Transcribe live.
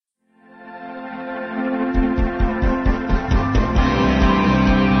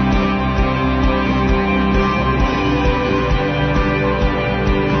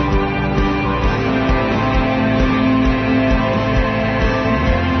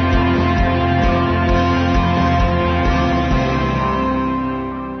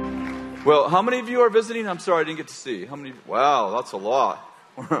Well, how many of you are visiting? I'm sorry, I didn't get to see. How many? Wow, that's a lot.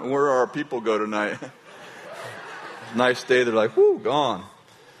 Where are our people go tonight? Nice day. They're like, whoo, gone.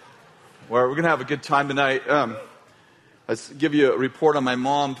 Well, we're going to have a good time tonight. Let's give you a report on my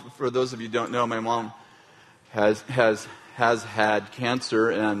mom. For those of you who don't know, my mom has had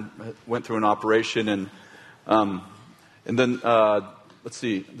cancer and went through an operation. And then, let's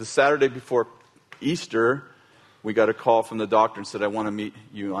see, the Saturday before Easter, we got a call from the doctor and said, I want to meet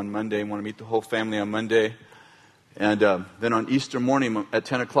you on Monday. I want to meet the whole family on Monday. And then on Easter morning at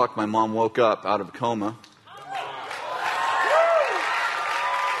 10 o'clock, my mom woke up out of a coma.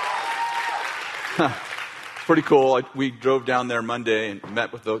 It's pretty cool. We drove down there Monday and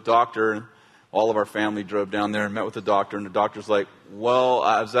met with the doctor. And all of our family drove down there and met with the doctor. And the doctor's like, well,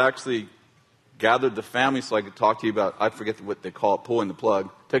 I was actually gathered the family so I could talk to you about, I forget what they call it, pulling the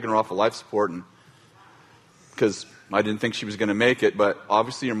plug, taking her off of life support. And because I didn't think she was going to make it, but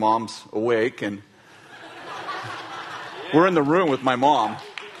obviously your mom's awake, and we're in the room with my mom.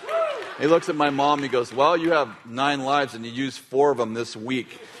 He looks at my mom and he goes, well, you have 9 lives and you used 4 of them this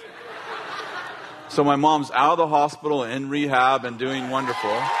week. So my mom's out of the hospital and in rehab and doing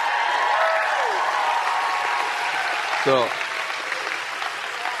wonderful. So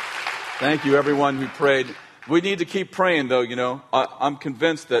thank you everyone who prayed. We need to keep praying, though, you know. I'm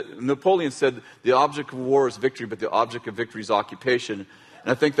convinced that Napoleon said the object of war is victory, but the object of victory is occupation.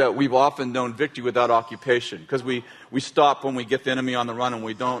 And I think that we've often known victory without occupation, because we stop when we get the enemy on the run and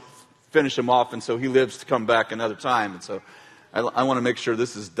we don't finish him off, and so he lives to come back another time. And so I want to make sure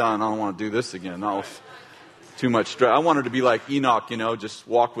this is done. I don't want to do this again. Not with too much stress. I wanted to be like Enoch, you know, just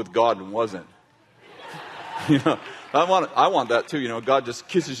walk with God and wasn't. You know. I want that too, you know. God just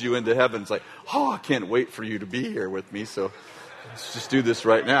kisses you into heaven. It's like, oh, I can't wait for you to be here with me. So let's just do this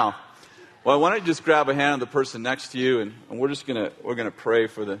right now. Well, why don't you just grab a hand of the person next to you, and we're gonna pray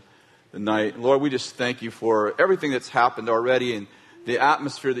for the night. Lord, we just thank you for everything that's happened already and the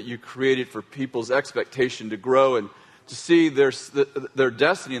atmosphere that you created for people's expectation to grow and to see their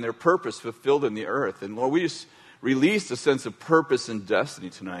destiny and their purpose fulfilled in the earth. And Lord, we just release a sense of purpose and destiny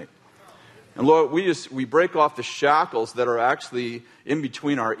tonight. And Lord, we break off the shackles that are actually in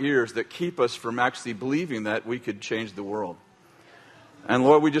between our ears that keep us from actually believing that we could change the world. And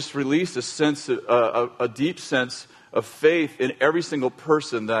Lord, we just release a deep sense of faith in every single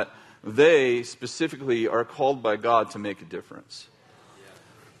person that they specifically are called by God to make a difference.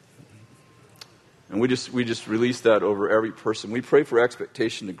 And we just release that over every person. We pray for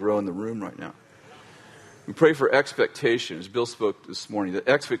expectation to grow in the room right now. We pray for expectation, as Bill spoke this morning, that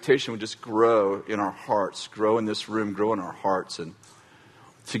expectation would just grow in our hearts, grow in this room, grow in our hearts. And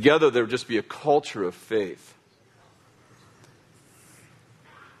together there would just be a culture of faith.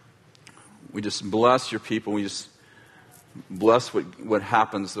 We just bless your people. We just bless what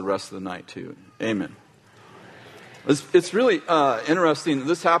happens the rest of the night too. Amen. It's really interesting.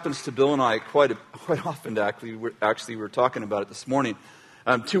 This happens to Bill and I quite often. Actually, we were talking about it this morning.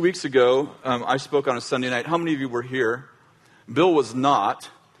 2 weeks ago, I spoke on a Sunday night. How many of you were here? Bill was not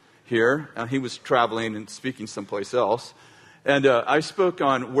here. He was traveling and speaking someplace else. And I spoke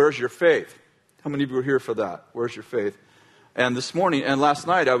on Where's Your Faith? How many of you were here for that? Where's Your Faith? And this morning and last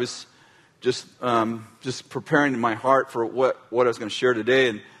night, I was just preparing my heart for what I was going to share today.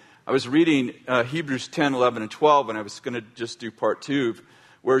 And I was reading Hebrews 10, 11, and 12, and I was going to just do part 2 of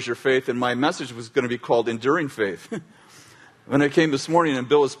Where's Your Faith? And my message was going to be called Enduring Faith. When I came this morning and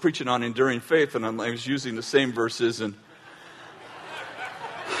Bill was preaching on enduring faith, and I was using the same verses, and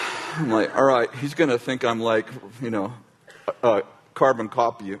I'm like, all right, he's going to think I'm like, you know, a carbon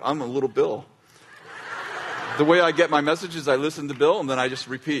copy. I'm a little Bill. The way I get my messages, I listen to Bill, and then I just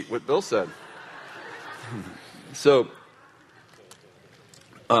repeat what Bill said. So,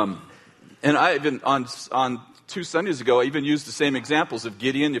 and I even, on 2 Sundays ago, I even used the same examples of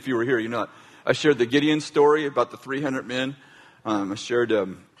Gideon. If you were here, you know, I shared the Gideon story about the 300 men. I shared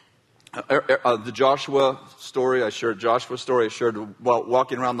the Joshua story. I shared Joshua's story. I shared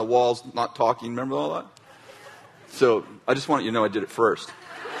walking around the walls, not talking. Remember all that? So I just want you to know I did it first.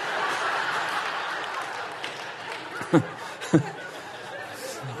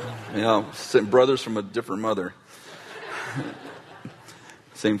 You know, brothers from a different mother.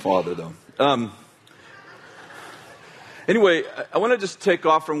 Same father, though. Anyway, I want to just take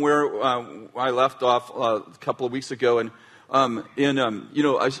off from where I left off a couple of weeks ago, and you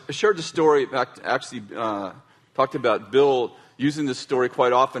know, I shared the story. Actually, talked about Bill using this story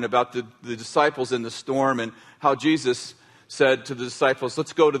quite often about the disciples in the storm and how Jesus said to the disciples,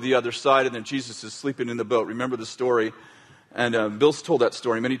 "Let's go to the other side," and then Jesus is sleeping in the boat. Remember the story? And Bill's told that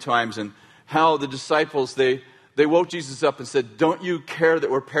story many times, and how the disciples they they woke Jesus up and said, "Don't you care that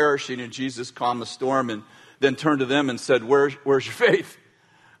we're perishing?" And Jesus calmed the storm and then turned to them and said, Where's your faith?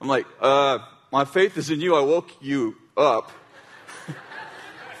 I'm like, my faith is in you. I woke you up.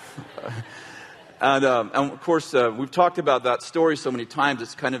 And of course, we've talked about that story so many times.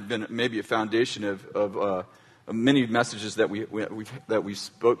 It's kind of been maybe a foundation of many messages that we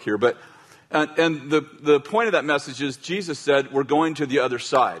spoke here. But and the point of that message is Jesus said, we're going to the other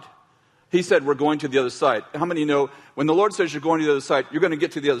side. He said, we're going to the other side. How many know when the Lord says you're going to the other side, you're going to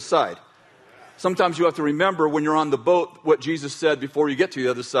get to the other side? Sometimes you have to remember when you're on the boat what Jesus said before you get to the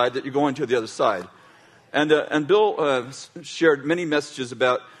other side, that you're going to the other side. And Bill shared many messages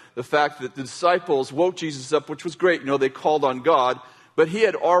about the fact that the disciples woke Jesus up, which was great. You know, they called on God, but he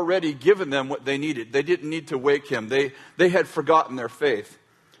had already given them what they needed. They didn't need to wake him. They had forgotten their faith.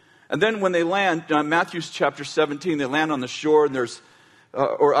 And then when they land, Matthew chapter 17, they land on the shore, and there's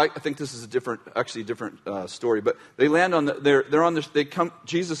I think this is a different story, but they land on they're on the, they come,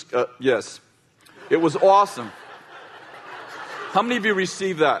 Jesus, yes, it was awesome. How many of you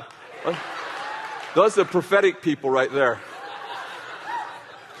received that? Those are prophetic people right there.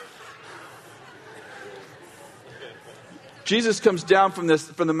 Jesus comes down from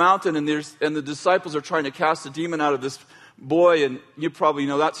the mountain, and the disciples are trying to cast a demon out of this boy, and you probably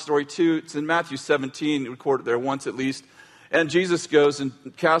know that story too. It's in Matthew 17, recorded there once at least. And Jesus goes and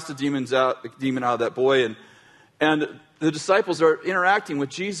casts the demon out of that boy. And the disciples are interacting with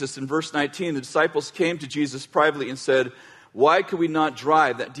Jesus. In verse 19, the disciples came to Jesus privately and said, "Why could we not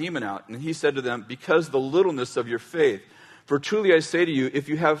drive that demon out?" And he said to them, "Because of the littleness of your faith. For truly I say to you, if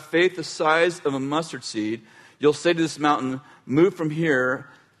you have faith the size of a mustard seed, you'll say to this mountain, 'Move from here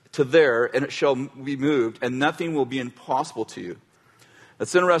to there,' and it shall be moved, and nothing will be impossible to you."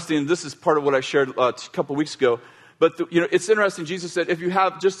 That's interesting. This is part of what I shared a couple weeks ago. But it's interesting. Jesus said, if you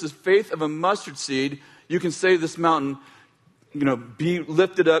have just the faith of a mustard seed, you can say to this mountain, be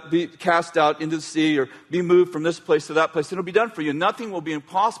lifted up, be cast out into the sea, or be moved from this place to that place, and it'll be done for you. Nothing will be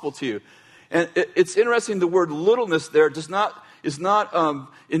impossible to you. And it's interesting. The word littleness there is not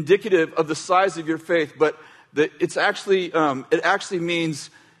indicative of the size of your faith, but it actually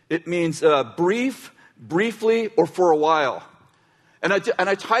means briefly, or for a while. And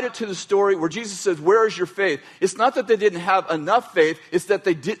I tied it to the story where Jesus says, "Where is your faith?" It's not that they didn't have enough faith; it's that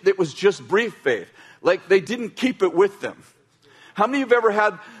it was just brief faith. Like they didn't keep it with them. How many of you have ever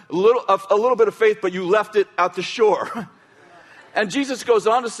had a little bit of faith, but you left it at the shore? And Jesus goes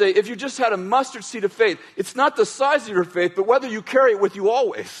on to say, if you just had a mustard seed of faith, it's not the size of your faith, but whether you carry it with you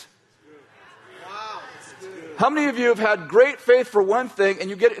always. How many of you have had great faith for one thing, and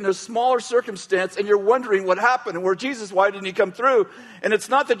you get in a smaller circumstance, and you're wondering what happened, and why didn't he come through? And it's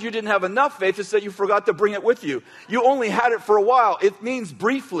not that you didn't have enough faith, it's that you forgot to bring it with you. You only had it for a while. It means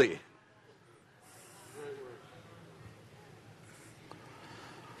briefly.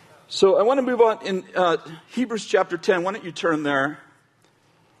 So I want to move on in Hebrews chapter 10. Why don't you turn there?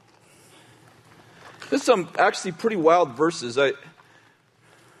 There's some actually pretty wild verses. I'm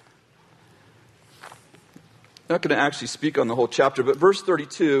not going to actually speak on the whole chapter, but verse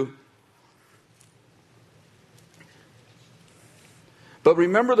 32. "But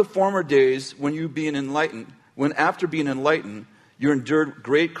remember the former days when after being enlightened, you endured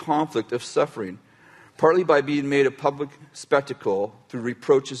great conflict of suffering, partly by being made a public spectacle through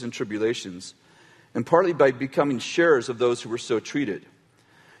reproaches and tribulations, and partly by becoming sharers of those who were so treated.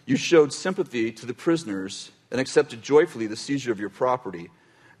 You showed sympathy to the prisoners and accepted joyfully the seizure of your property,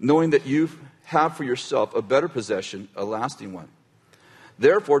 knowing that you have for yourself a better possession, a lasting one.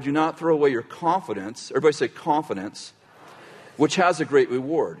 Therefore, do not throw away your confidence," everybody say confidence, "which has a great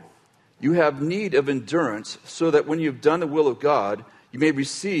reward. You have need of endurance, so that when you have done the will of God, you may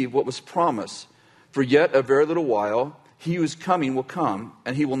receive what was promised. For yet a very little while, he who is coming will come,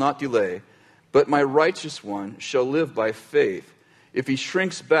 and he will not delay. But my righteous one shall live by faith. If he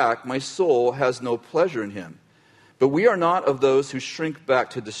shrinks back, my soul has no pleasure in him. But we are not of those who shrink back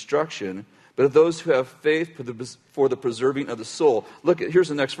to destruction, but of those who have faith for the preserving of the soul." Here's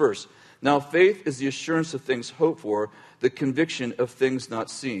the next verse. "Now faith is the assurance of things hoped for, the conviction of things not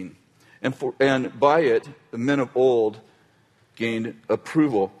seen. And by it, the men of old gained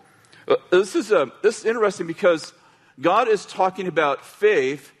approval." This is interesting because God is talking about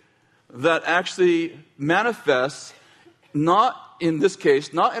faith that actually manifests not in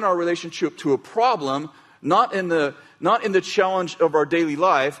our relationship to a problem, not in the challenge of our daily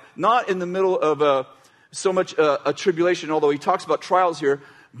life, not in the middle of so much a tribulation, although he talks about trials here,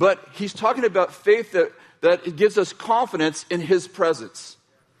 but he's talking about faith that it gives us confidence in his presence.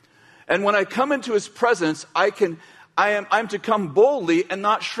 And when I come into his presence, I I'm to come boldly and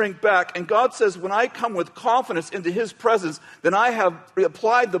not shrink back. And God says, when I come with confidence into his presence, then I have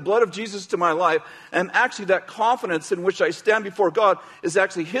applied the blood of Jesus to my life. And actually that confidence in which I stand before God is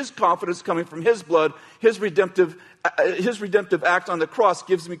actually his confidence coming from his blood. His redemptive act on the cross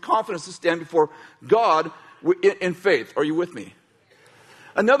gives me confidence to stand before God in faith. Are you with me?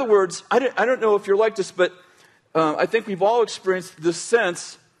 In other words, I don't know if you're like this, but I think we've all experienced the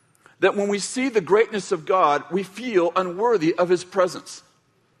sense that when we see the greatness of God, we feel unworthy of his presence.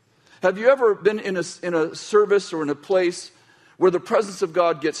 Have you ever been in a service or in a place where the presence of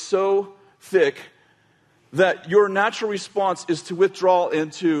God gets so thick that your natural response is to withdraw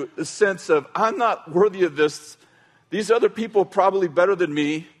into the sense of, I'm not worthy of this. These other people are probably better than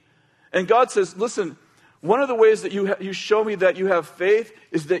me. And God says, listen, one of the ways that you show me that you have faith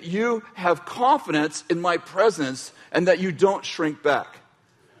is that you have confidence in my presence and that you don't shrink back.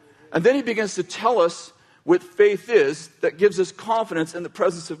 And then he begins to tell us what faith is that gives us confidence in the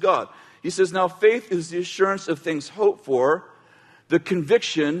presence of God. He says, now faith is the assurance of things hoped for, the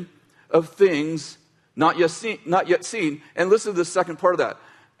conviction of things not yet seen. And listen to the second part of that.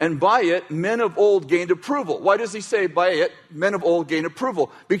 And by it, men of old gained approval. Why does he say by it, men of old gained approval?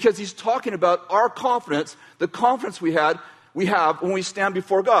 Because he's talking about our confidence, the confidence we have when we stand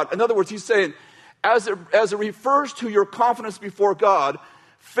before God. In other words, he's saying, as it refers to your confidence before God,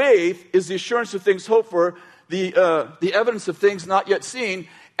 faith is the assurance of things hoped for, the evidence of things not yet seen.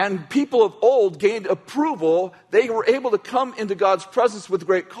 And people of old gained approval. They were able to come into God's presence with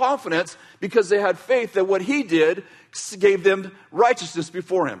great confidence because they had faith that what he did gave them righteousness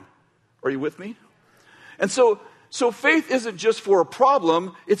before him. Are you with me? And so faith isn't just for a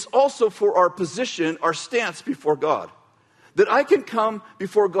problem. It's also for our position, our stance before God. That I can come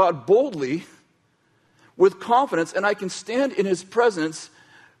before God boldly with confidence and I can stand in his presence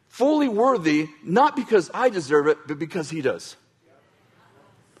fully worthy, not because I deserve it, but because he does.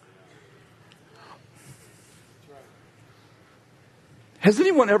 Has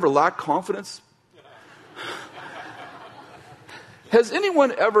anyone ever lacked confidence? Has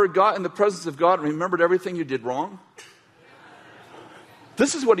anyone ever got in the presence of God and remembered everything you did wrong?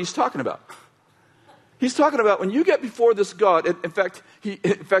 This is what he's talking about. He's talking about when you get before this God. In fact,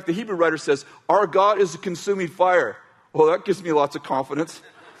 the Hebrew writer says, our God is a consuming fire. Well, that gives me lots of confidence.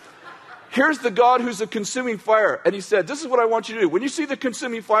 Here's the God who's a consuming fire. And he said, this is what I want you to do. When you see the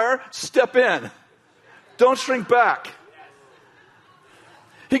consuming fire, step in. Don't shrink back.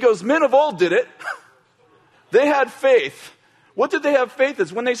 He goes, men of old did it. They had faith. What did they have faith in?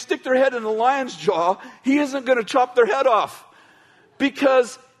 When they stick their head in the lion's jaw, he isn't going to chop their head off.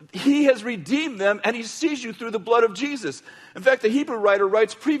 Because he has redeemed them and he sees you through the blood of Jesus. In fact, the Hebrew writer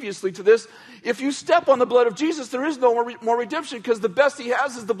writes previously to this, if you step on the blood of Jesus, there is no more redemption because the best he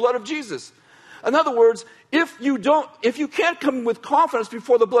has is the blood of Jesus. In other words, if you can't come with confidence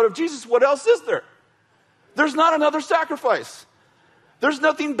before the blood of Jesus, what else is there? There's not another sacrifice. There's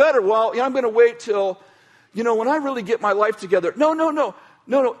nothing better. Well, I'm going to wait till, when I really get my life together. No.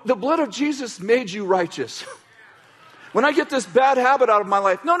 The blood of Jesus made you righteous. When I get this bad habit out of my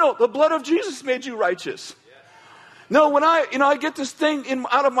life, no, the blood of Jesus made you righteous. No, when I get this thing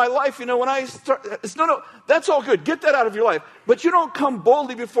out of my life, when I start, that's all good. Get that out of your life. But you don't come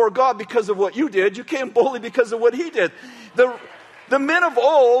boldly before God because of what you did. You came boldly because of what he did. The men of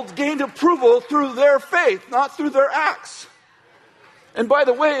old gained approval through their faith, not through their acts. And by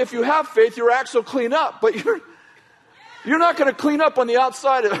the way, if you have faith, your acts will clean up. But you're not going to clean up on the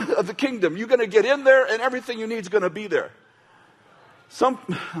outside of the kingdom. You're going to get in there and everything you need is going to be there.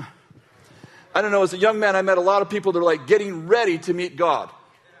 I don't know, as a young man, I met a lot of people that are like getting ready to meet God.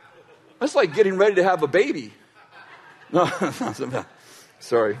 That's like getting ready to have a baby. No,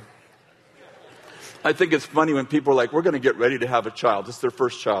 sorry. I think it's funny when people are like, we're going to get ready to have a child. It's their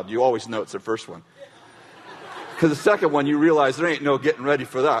first child. You always know it's their first one. Because the second one, you realize there ain't no getting ready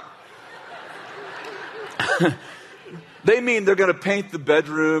for that. They mean they're going to paint the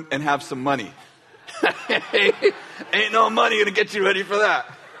bedroom and have some money. Ain't no money going to get you ready for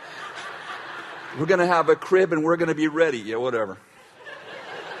that. We're going to have a crib and we're going to be ready. Yeah, whatever.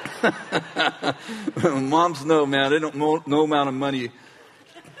 Moms know, man. They don't know no amount of money.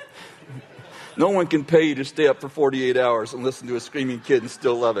 No one can pay you to stay up for 48 hours and listen to a screaming kid and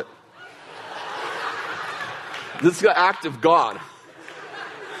still love it. This is the act of God.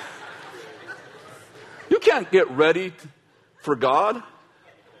 You can't get ready for God.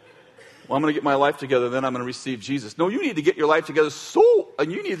 Well, I'm going to get my life together, then I'm going to receive Jesus. No, you need to get your life together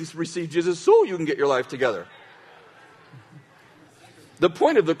and you need to receive Jesus so you can get your life together. The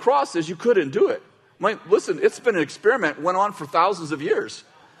point of the cross is you couldn't do it. Listen, it's been an experiment, went on for thousands of years.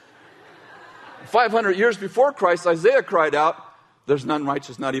 500 years before Christ, Isaiah cried out, there's none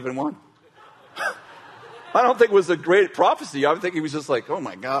righteous, not even one. I don't think it was a great prophecy. I think he was just like, oh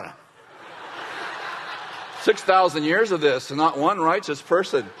my God. 6,000 years of this and not one righteous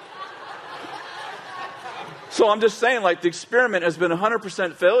person. So I'm just saying, like, the experiment has been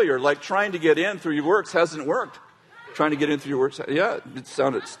 100% failure. Like, trying to get in through your works hasn't worked. Trying to get in through your works, yeah, it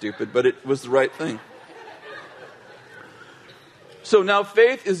sounded stupid, but it was the right thing. So now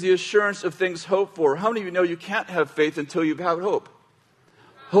faith is the assurance of things hoped for. How many of you know you can't have faith until you've had hope?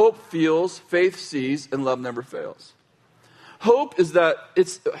 Hope feels, faith sees, and love never fails. Hope is that,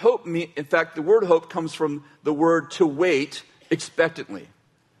 in fact, the word hope comes from the word to wait expectantly.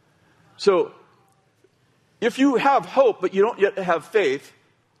 So, if you have hope, but you don't yet have faith,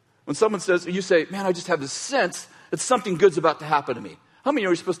 when someone says, you say, man, I just have this sense that something good's about to happen to me. How many are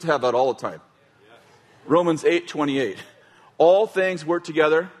you supposed to have that all the time? Romans 8:28. All things work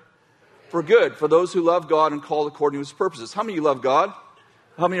together for good, for those who love God and called according to his purposes. How many of you love God?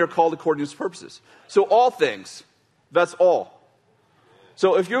 How many are called according to his purposes? So all things, that's all.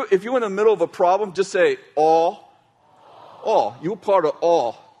 So if you're in the middle of a problem, just say all. All. You're part of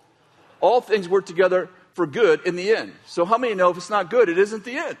all. All things work together for good in the end. So how many know if it's not good, it isn't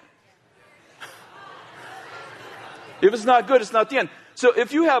the end? If it's not good, it's not the end. So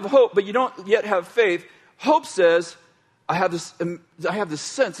if you have hope, but you don't yet have faith, hope says, I have this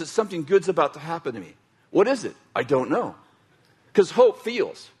sense that something good's about to happen to me. What is it? I don't know. Because hope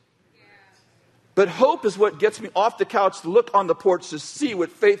feels. But hope is what gets me off the couch to look on the porch to see what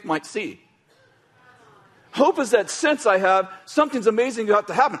faith might see. Hope is that sense I have, something's amazing about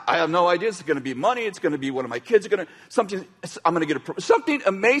to happen. I have no idea. It's going to be money. It's going to be one of my kids. I'm going to get something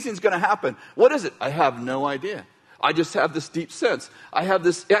amazing is going to happen. What is it? I have no idea. I just have this deep sense. I have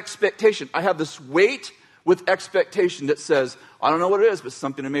this expectation. I have this weight with expectation that says, I don't know what it is, but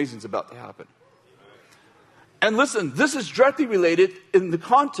something amazing is about to happen. And listen, this is directly related in the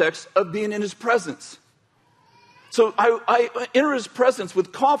context of being in his presence. So I enter his presence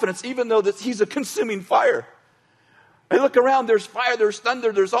with confidence, even though that he's a consuming fire. I look around, there's fire, there's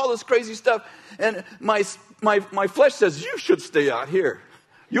thunder, there's all this crazy stuff. And my flesh says, you should stay out here.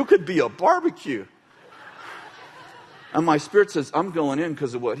 You could be a barbecue. And my spirit says, I'm going in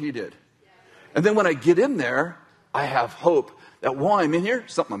because of what he did. And then when I get in there, I have hope that while I'm in here,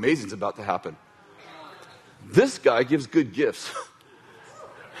 something amazing is about to happen. This guy gives good gifts.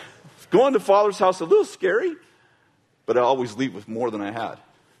 Going to Father's house, a little scary, but I always leave with more than I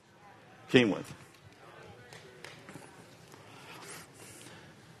came with.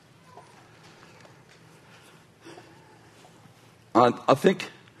 I think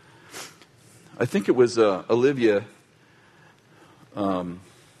it was Olivia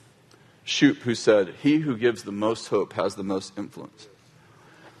Shoup who said, he who gives the most hope has the most influence.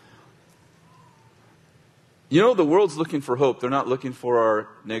 You know, the world's looking for hope. They're not looking for our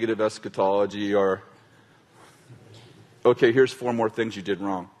negative eschatology or, okay, here's 4 more things you did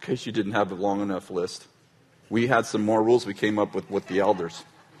wrong, in case you didn't have a long enough list. We had some more rules we came up with the elders.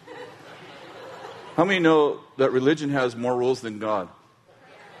 How many know that religion has more rules than God?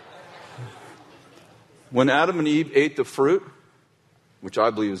 When Adam and Eve ate the fruit, which I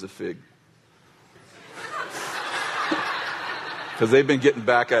believe is a fig, because they've been getting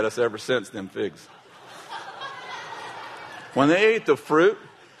back at us ever since, them figs. When they ate the fruit,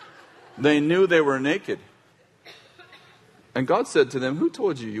 they knew they were naked. And God said to them, who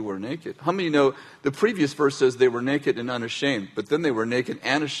told you you were naked? How many know the previous verse says they were naked and unashamed, but then they were naked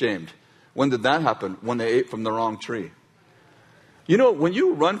and ashamed. When did that happen? When they ate from the wrong tree. You know, when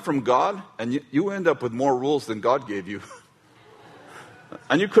you run from God, and you end up with more rules than God gave you.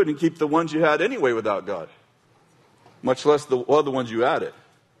 And you couldn't keep the ones you had anyway without God. Much less the other ones you added.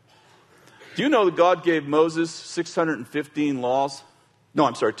 Do you know that God gave Moses 215 laws?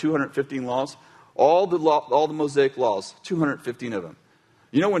 All the Mosaic laws, 215 of them.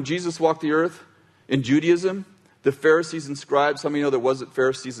 You know when Jesus walked the earth in Judaism, the Pharisees and scribes, how many know there wasn't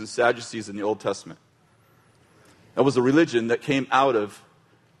Pharisees and Sadducees in the Old Testament? That was a religion that came out of,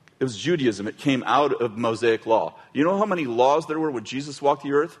 it was Judaism, it came out of Mosaic law. You know how many laws there were when Jesus walked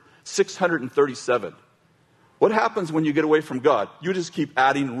the earth? 637. What happens when you get away from God? You just keep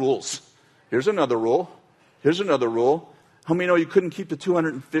adding rules. Here's another rule. Here's another rule. How many know you couldn't keep the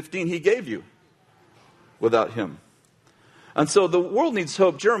 215 he gave you without him? And so the world needs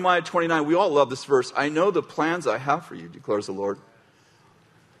hope. Jeremiah 29, we all love this verse. I know the plans I have for you, declares the Lord.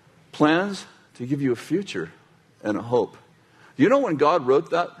 Plans to give you a future and a hope. Do you know when God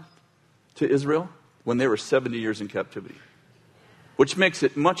wrote that to Israel? When they were 70 years in captivity. Which makes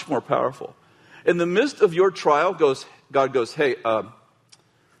it much more powerful. In the midst of your trial, God goes, hey,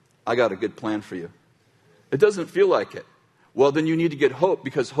 I got a good plan for you. It doesn't feel like it. Well, then you need to get hope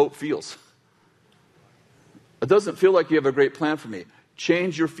because hope feels. It doesn't feel like you have a great plan for me.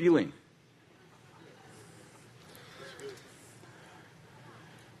 Change your feeling.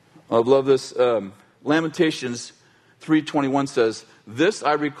 I love this. Lamentations 3:21 says, "This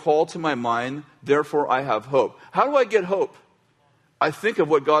I recall to my mind, therefore I have hope." How do I get hope? I think of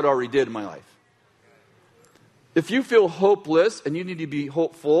what God already did in my life. If you feel hopeless and you need to be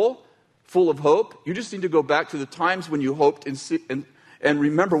hopeful, full of hope, you just need to go back to the times when you hoped and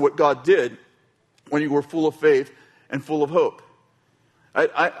remember what God did when you were full of faith and full of hope.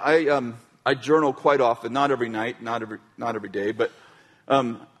 I journal quite often, not every night, not every day, but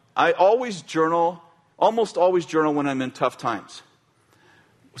I almost always journal when I'm in tough times.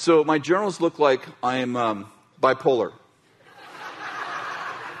 So my journals look like I'm bipolar.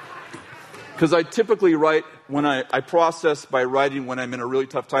 Because I typically write when I process by writing when I'm in a really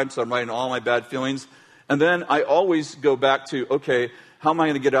tough time, so I'm writing all my bad feelings. And then I always go back to, okay, how am I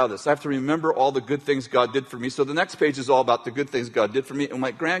going to get out of this? I have to remember all the good things God did for me. So the next page is all about the good things God did for me. And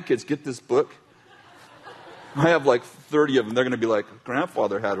my grandkids get this book. I have like 30 of them. They're going to be like,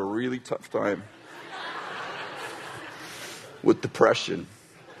 grandfather had a really tough time with depression.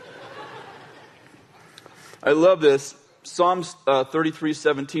 I love this. Psalms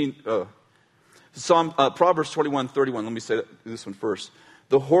 33:17. Proverbs 21:31. Let me say this one first.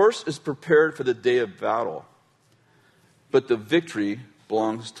 The horse is prepared for the day of battle, but the victory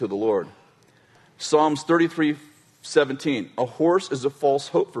belongs to the Lord. Psalms 33:17. A horse is a false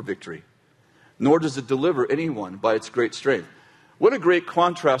hope for victory, nor does it deliver anyone by its great strength. What a great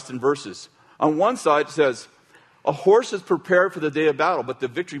contrast in verses. On one side it says, a horse is prepared for the day of battle, but the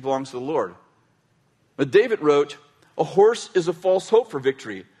victory belongs to the Lord. But David wrote, a horse is a false hope for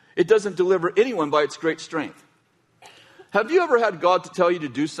victory. It doesn't deliver anyone by its great strength. Have you ever had God to tell you to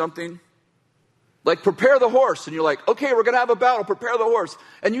do something? Like prepare the horse, and you're like, okay, we're going to have a battle, prepare the horse.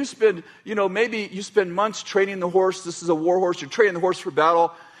 And you spend, maybe you spend months training the horse. This is a war horse. You're training the horse for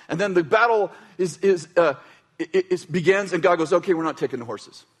battle. And then the battle begins, and God goes, okay, we're not taking the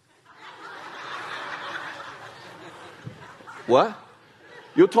horses. What?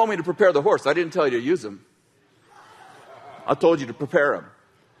 You told me to prepare the horse. I didn't tell you to use him. I told you to prepare him.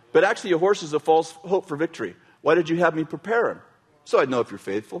 But actually, a horse is a false hope for victory. Why did you have me prepare him? So I'd know if you're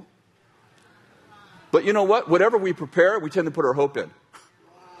faithful. But you know what? Whatever we prepare, we tend to put our hope in.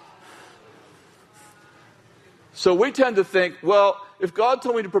 So we tend to think, well, if God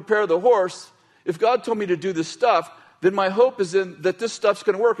told me to prepare the horse, if God told me to do this stuff, then my hope is in that this stuff's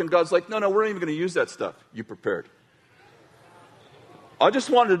going to work. And God's like, no, we're not even going to use that stuff you prepared. I just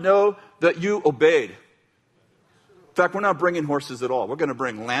wanted to know that you obeyed. In fact, we're not bringing horses at all. We're going to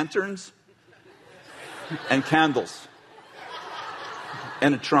bring lanterns and candles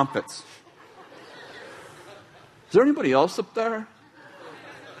and trumpets. Is there anybody else up there?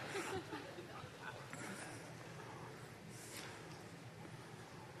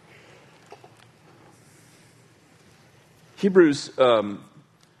 Hebrews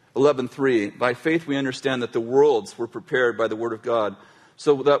 11:3. By faith we understand that the worlds were prepared by the word of God,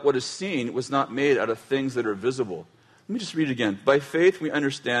 so that what is seen was not made out of things that are visible. Let me just read it again. By faith we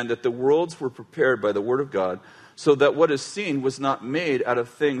understand that the worlds were prepared by the word of God, so that what is seen was not made out of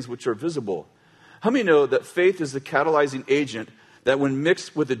things which are visible. How many know that faith is the catalyzing agent that when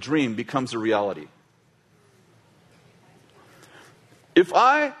mixed with a dream becomes a reality? If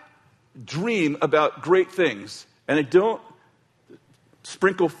I dream about great things and I don't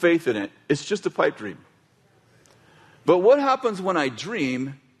sprinkle faith in it, it's just a pipe dream. But what happens when I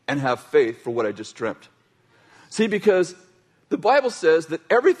dream and have faith for what I just dreamt? See, because the Bible says that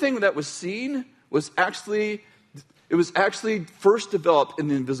everything that was seen was actually first developed in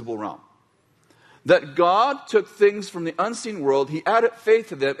the invisible realm. That God took things from the unseen world, he added faith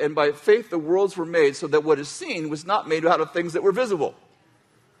to them, and by faith the worlds were made, so that what is seen was not made out of things that were visible.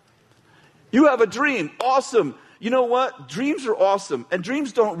 You have a dream. Awesome. You know what? Dreams are awesome, and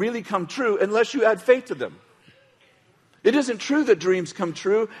dreams don't really come true unless you add faith to them. It isn't true that dreams come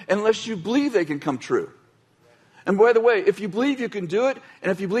true unless you believe they can come true. And by the way, if you believe you can do it,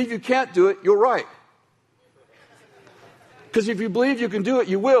 and if you believe you can't do it, you're right. Because if you believe you can do it,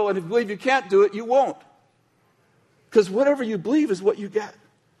 you will, and if you believe you can't do it, you won't. Because whatever you believe is what you get.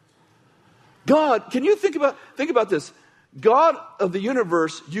 God, can you think about this? God of the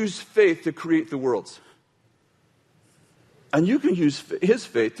universe used faith to create the worlds. And you can use his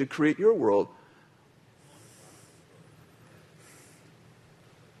faith to create your world.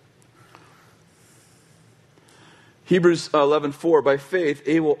 Hebrews 11:4, by faith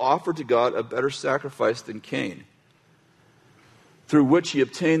Abel offered to God a better sacrifice than Cain. through which he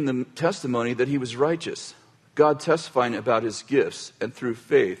obtained the testimony that he was righteous, God testifying about his gifts, and through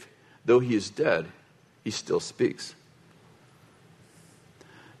faith, though he is dead, he still speaks.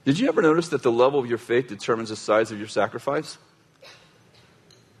 Did you ever notice that the level of your faith determines the size of your sacrifice?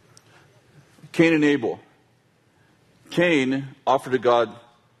 Cain and Abel. Cain offered to God,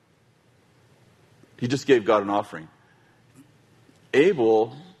 he just gave God an offering.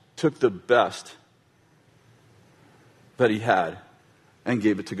 Abel took the best that he had and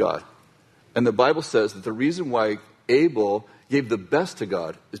gave it to God. And the Bible says that the reason why Abel gave the best to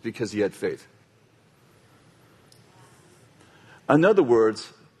God is because he had faith. In other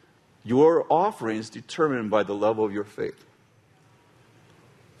words, your offering is determined by the level of your faith.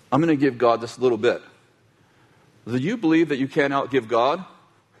 I'm going to give God this little bit. Do you believe that you can't outgive God?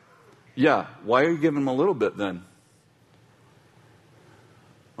 Yeah. Why are you giving him a little bit then?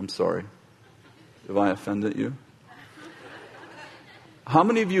 I'm sorry. Have I offended you? How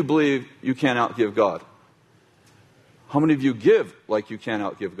many of you believe you can't outgive God? How many of you give like you can't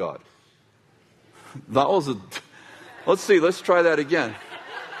outgive God? That was a... Let's see, let's try that again.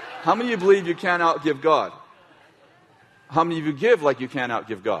 How many of you believe you can't outgive God? How many of you give like you can't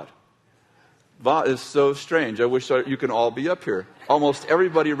outgive God? That is so strange. I wish you can all be up here. Almost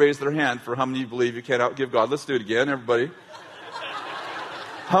everybody raised their hand for how many of you believe you can't outgive God. Let's do it again, everybody.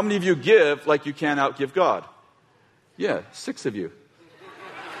 How many of you give like you can't outgive God? Yeah, 6 of you.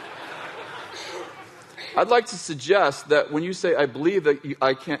 I'd like to suggest that when you say, I believe that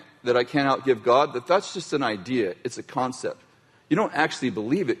I can't outgive God, that's just an idea. It's a concept. You don't actually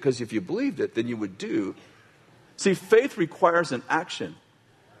believe it, because if you believed it, then you would do. See, faith requires an action.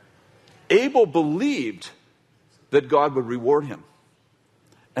 Abel believed that God would reward him.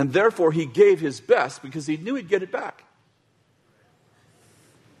 And therefore, he gave his best because he knew he'd get it back.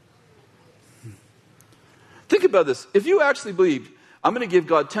 Think about this. If you actually believe, I'm going to give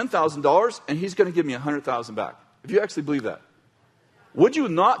God $10,000 and he's going to give me $100,000 back. If you actually believe that, would you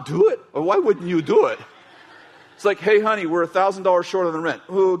not do it? Or why wouldn't you do it? It's like, hey, honey, we're $1,000 short on the rent.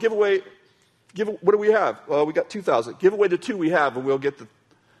 Oh, what do we have? Well, we got $2,000. Give away the 2 we have and we'll get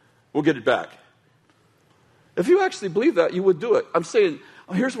it back. If you actually believe that, you would do it. I'm saying,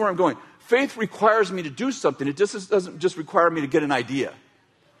 here's where I'm going. Faith requires me to do something. It just doesn't just require me to get an idea.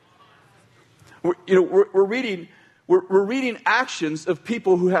 We're reading actions of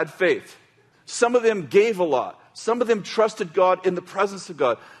people who had faith. Some of them gave a lot. Some of them trusted God in the presence of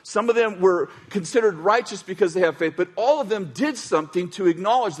God. Some of them were considered righteous because they have faith. But all of them did something to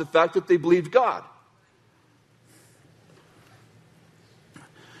acknowledge the fact that they believed God.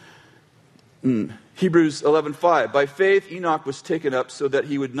 Hebrews 11:5. By faith Enoch was taken up so that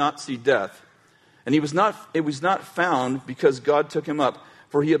he would not see death. And it was not found because God took him up.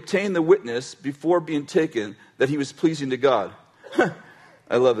 For he obtained the witness before being taken that he was pleasing to God.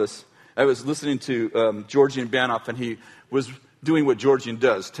 I love this. I was listening to Georgian Banov, and he was doing what Georgian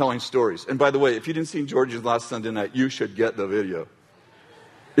does, telling stories. And by the way, if you didn't see Georgian last Sunday night, you should get the video.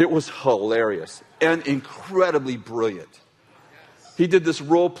 It was hilarious and incredibly brilliant. He did this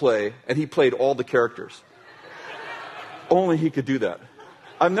role play, and he played all the characters. Only he could do that.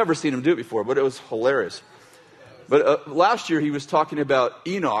 I've never seen him do it before, but it was hilarious. But last year he was talking about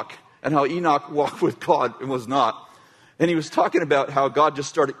Enoch and how Enoch walked with God and was not. And he was talking about how God just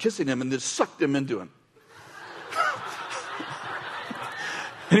started kissing him and just sucked him into him.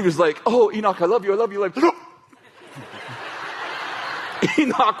 And he was like, oh, Enoch, I love you. Like,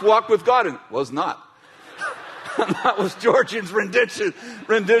 Enoch walked with God and was not. And that was Georgian's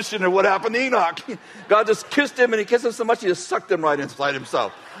rendition of what happened to Enoch. God just kissed him, and he kissed him so much he just sucked him right inside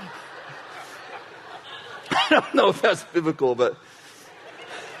himself. I don't know if that's biblical, but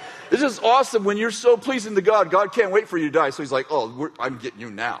it's just awesome when you're so pleasing to God. God can't wait for you to die, so he's like, oh, I'm getting you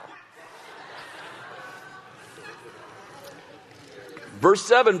now. Verse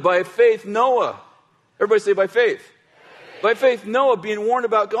 7, by faith Noah. Everybody say by faith. By faith Noah, being warned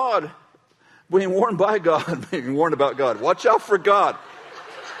about God. Being warned by God. Being warned about God. Watch out for God.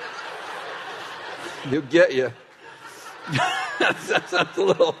 He'll get you. That's a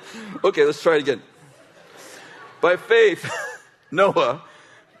little... Okay, let's try it again. By faith, Noah,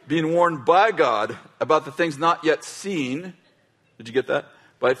 being warned by God about the things not yet seen. Did you get that?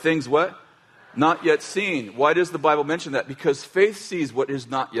 By things what? Not yet seen. Why does the Bible mention that? Because faith sees what is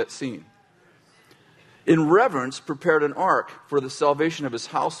not yet seen. In reverence, prepared an ark for the salvation of his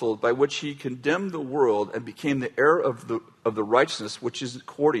household, by which he condemned the world and became the heir of the righteousness which is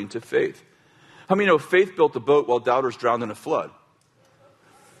according to faith. How many know faith built a boat while doubters drowned in a flood?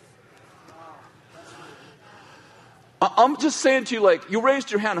 I'm just saying to you, like, you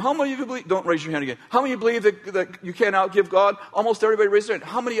raised your hand. How many of you believe? Don't raise your hand again. How many of you believe that you can't outgive God? Almost everybody raised their hand.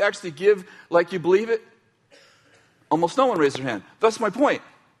 How many actually give like you believe it? Almost no one raised their hand. That's my point.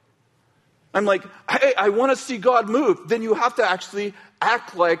 I'm like, hey, I want to see God move. Then you have to actually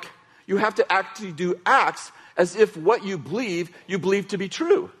act like, you have to actually do acts as if what you believe to be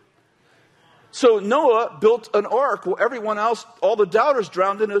true. So Noah built an ark while everyone else, all the doubters,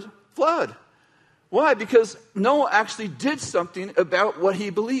 drowned in a flood. Why? Because Noah actually did something about what he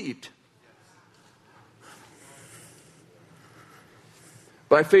believed.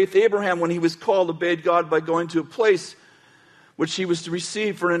 By faith, Abraham, when he was called, obeyed God by going to a place which he was to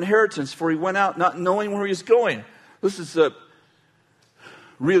receive for an inheritance, for he went out not knowing where he was going. This is a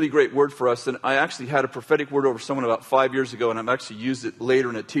really great word for us, and I actually had a prophetic word over someone about 5 years ago, and I've actually used it later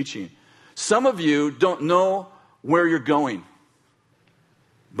in a teaching. Some of you don't know where you're going,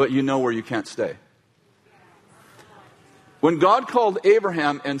 but you know where you can't stay. When God called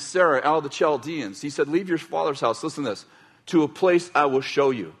Abraham and Sarah out of the Chaldeans, he said, leave your father's house, listen to this, to a place I will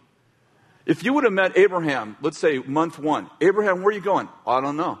show you. If you would have met Abraham, let's say month 1, Abraham, where are you going? I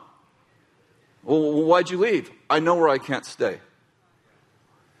don't know. Well, why'd you leave? I know where I can't stay.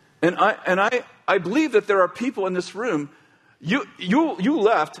 And I believe that there are people in this room, you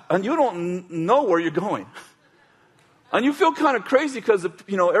left and you don't know where you're going. And you feel kind of crazy because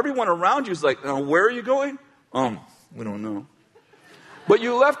everyone around you is like, where are you going? We don't know. But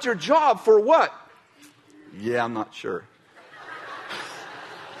you left your job for what? Yeah, I'm not sure.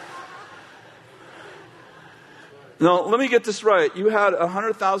 Now, let me get this right. You had a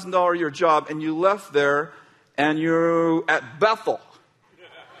 $100,000 a year job and you left there and you're at Bethel.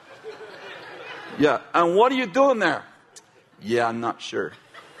 Yeah, and what are you doing there? Yeah, I'm not sure.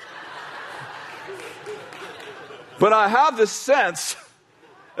 But I have this sense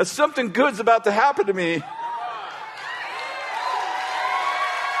that something good's about to happen to me.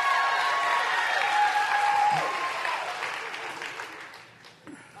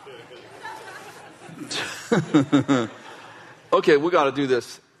 Okay, we got to do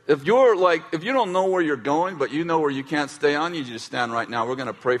this. If you don't know where you're going, but you know where you can't stay, I need you to stand right now. We're going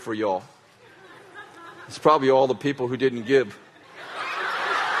to pray for y'all. It's probably all the people who didn't give.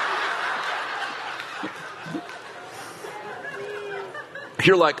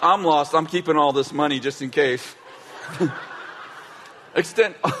 You're like, I'm lost. I'm keeping all this money just in case. I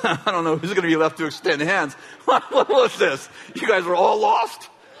don't know who's going to be left to extend hands. What was this? You guys were all lost?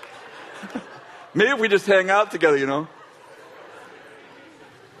 Maybe we just hang out together,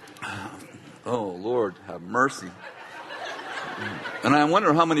 Oh, Lord, have mercy. And I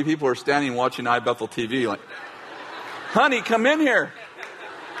wonder how many people are standing watching iBethel TV like, honey, come in here.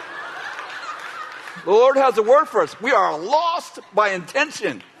 The Lord has a word for us. We are lost by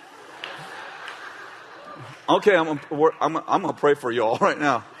intention. Okay, I'm going to pray for you all right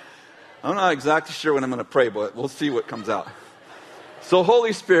now. I'm not exactly sure when I'm going to pray, but we'll see what comes out. So,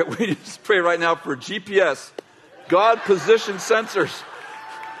 Holy Spirit, we just pray right now for GPS, God position sensors.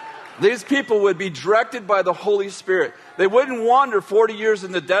 These people would be directed by the Holy Spirit. They wouldn't wander 40 years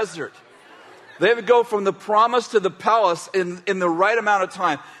in the desert. They would go from the promise to the palace in the right amount of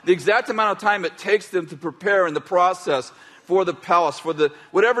time. The exact amount of time it takes them to prepare in the process for the palace, for the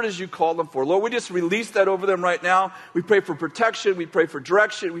whatever it is you call them for. Lord, we just release that over them right now. We pray for protection. We pray for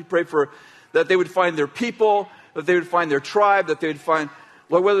direction. We pray for that they would find their people, that they would find their tribe, that they would find,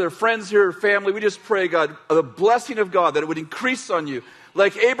 Lord, whether they're friends here or family. We just pray, God, the blessing of God, that it would increase on you.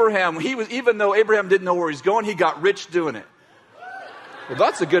 Like Abraham, even though Abraham didn't know where he's going, he got rich doing it. Well,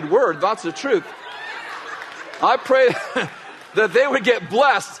 that's a good word. That's the truth. I pray that they would get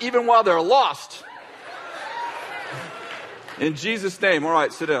blessed even while they're lost. In Jesus' name. All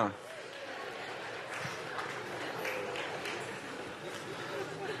right, sit down.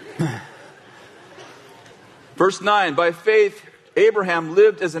 Verse 9, by faith, Abraham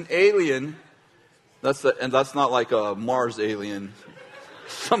lived as an alien. And that's not like a Mars alien.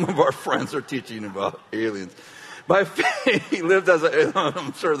 Some of our friends are teaching about aliens. By faith, he lived as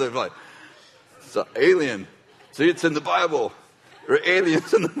I'm sure they're like, it's an alien. See, it's in the Bible. There are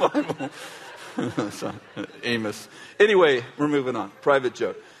aliens in the Bible. Amos. Anyway, we're moving on. Private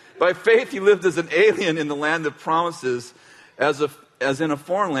joke. By faith, he lived as an alien in the land of promises, as in a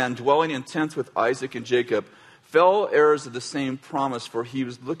foreign land, dwelling in tents with Isaac and Jacob, fellow heirs of the same promise, for he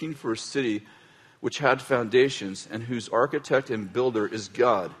was looking for a city which had foundations and whose architect and builder is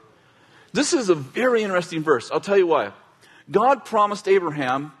God. This is a very interesting verse. I'll tell you why. God promised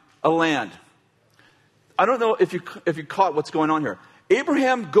Abraham a land. I don't know if you caught what's going on here.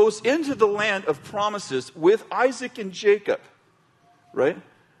 Abraham goes into the land of promises with Isaac and Jacob, right?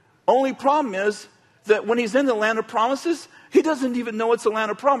 Only problem is that when he's in the land of promises, he doesn't even know it's a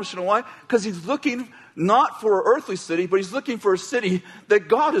land of promise. You know why? Because he's looking not for an earthly city, but he's looking for a city that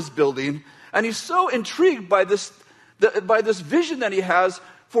God is building. And he's so intrigued by this vision that he has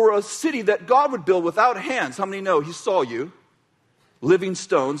for a city that God would build without hands. How many know he saw you? Living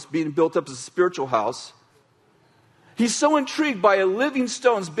stones being built up as a spiritual house. He's so intrigued by a living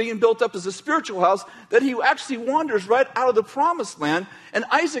stones being built up as a spiritual house that he actually wanders right out of the promised land. And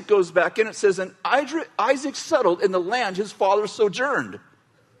Isaac goes back in. It says, and Isaac settled in the land his father sojourned.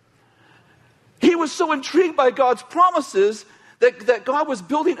 He was so intrigued by God's promises that God was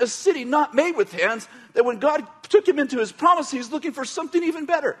building a city not made with hands, that when God took him into his promise, he's looking for something even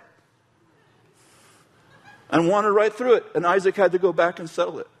better. And wandered right through it. And Isaac had to go back and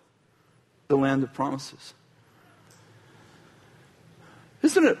settle it. The land of promises.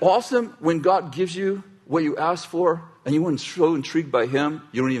 Isn't it awesome when God gives you what you asked for and you weren't so intrigued by him,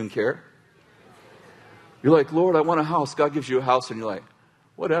 you don't even care? You're like, Lord, I want a house. God gives you a house and you're like,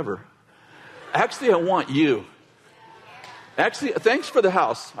 whatever. Actually, I want you. Actually, thanks for the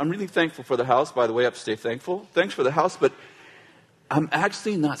house. I'm really thankful for the house. By the way, I have to stay thankful. Thanks for the house, but I'm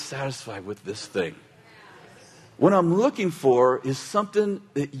actually not satisfied with this thing. What I'm looking for is something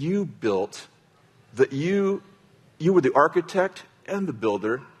that you built, that you were the architect and the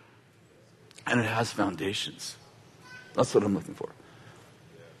builder, and it has foundations. That's what I'm looking for.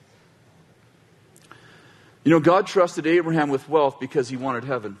 You know, God trusted Abraham with wealth because he wanted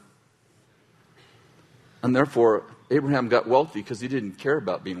heaven. And therefore, Abraham got wealthy because he didn't care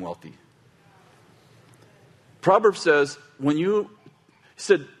about being wealthy. Proverbs says,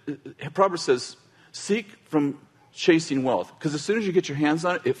 seek from chasing wealth. Because as soon as you get your hands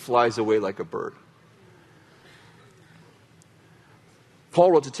on it, it flies away like a bird.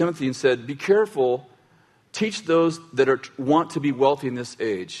 Paul wrote to Timothy and said, be careful, teach those that want to be wealthy in this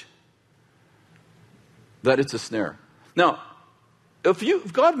age, that it's a snare. Now,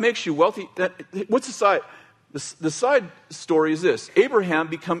 if God makes you wealthy, what's the side? The side story is this. Abraham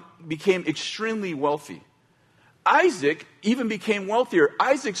became extremely wealthy. Isaac even became wealthier.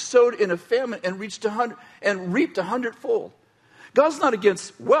 Isaac sowed in a famine and reaped 100-fold. God's not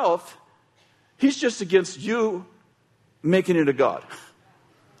against wealth. He's just against you making it a God.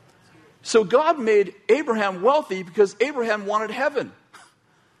 So God made Abraham wealthy because Abraham wanted heaven.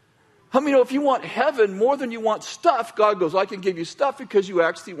 How many know if you want heaven more than you want stuff, God goes, I can give you stuff because you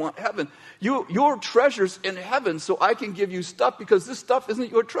actually want heaven. Your treasure's in heaven, so I can give you stuff because this stuff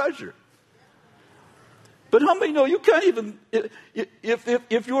isn't your treasure. But how many know you can't even,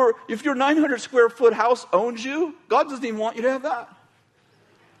 if your 900 square foot house owns you, God doesn't even want you to have that.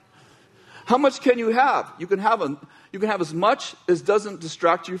 How much can you have? You can have as much as doesn't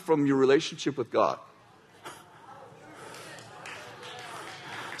distract you from your relationship with God.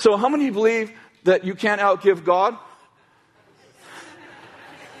 So how many believe that you can't outgive God?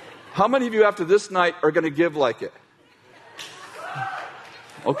 How many of you after this night are going to give like it?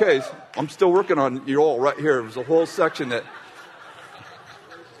 Okay, I'm still working on you all right here. There's a whole section that...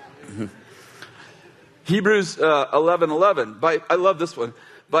 Hebrews 11:11. I love this one.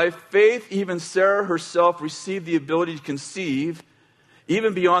 By faith, even Sarah herself received the ability to conceive,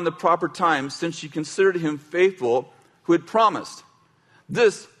 even beyond the proper time, since she considered him faithful who had promised.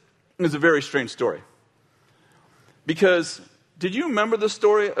 This is a very strange story. Because, did you remember the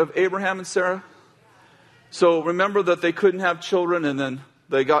story of Abraham and Sarah? So remember that they couldn't have children, and then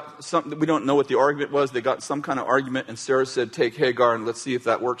they got something, we don't know what the argument was. They got some kind of argument, and Sarah said, take Hagar and let's see if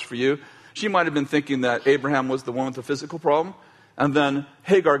that works for you. She might have been thinking that Abraham was the one with the physical problem. And then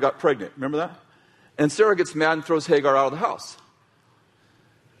Hagar got pregnant. Remember that? And Sarah gets mad and throws Hagar out of the house.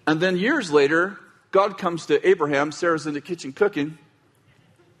 And then years later, God comes to Abraham. Sarah's in the kitchen cooking.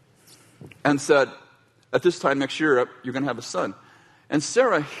 And said, at this time next year, you're going to have a son. And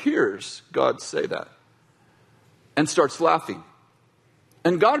Sarah hears God say that. And starts laughing.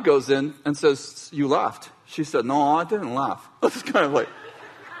 And God goes in and says, you laughed. She said, no, I didn't laugh. It's kind of like,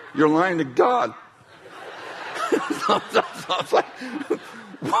 you're lying to God.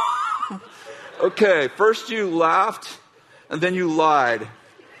 Okay, first you laughed, and then you lied.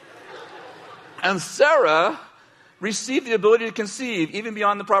 And Sarah received the ability to conceive, even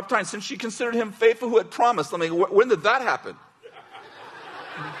beyond the proper time, since she considered him faithful who had promised. I mean, when did that happen?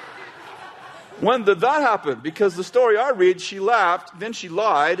 When did that happen? Because the story I read, she laughed, then she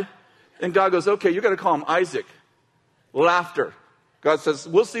lied, and God goes, okay, you're going to call him Isaac. Laughter. God says,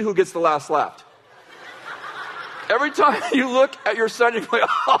 we'll see who gets the last laugh. Every time you look at your son, you're going,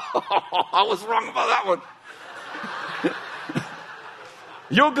 oh, I was wrong about that one.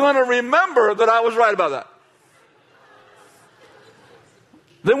 You're going to remember that I was right about that.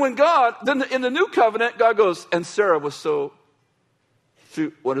 Then in the new covenant, God goes, and Sarah was so,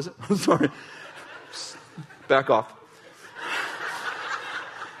 what is it? I'm sorry. Back off.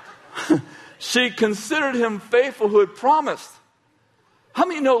 She considered him faithful who had promised. How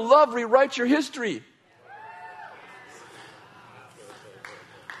many know love rewrites your history?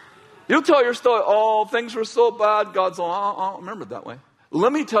 You'll tell your story, oh, things were so bad. God's all, I don't remember it that way.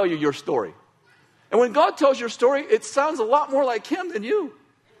 Let me tell you your story. And when God tells your story, it sounds a lot more like him than you.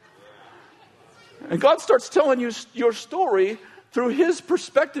 And God starts telling you your story through his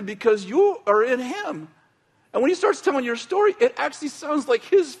perspective because you are in him. And when he starts telling your story, it actually sounds like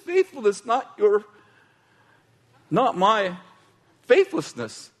his faithfulness, not my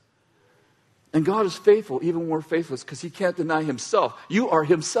faithlessness. And God is faithful, even more faithless, because he can't deny himself. You are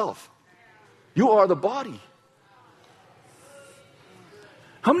himself. You are the body.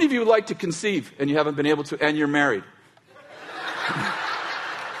 How many of you would like to conceive and you haven't been able to, and you're married?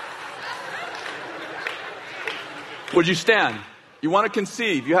 Would you stand? You want to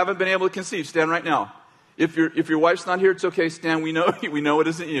conceive. You haven't been able to conceive. Stand right now. If your wife's not here, it's okay. Stand. We know it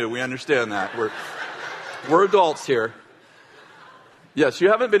isn't you. We understand that. We're adults here. Yes, you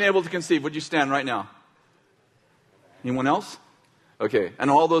haven't been able to conceive. Would you stand right now? Anyone else? Okay.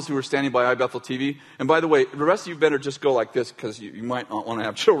 And all those who are standing by iBethel TV. And by the way, the rest of you better just go like this because you might not want to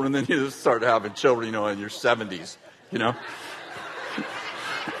have children. Then you just start having children, in your 70s,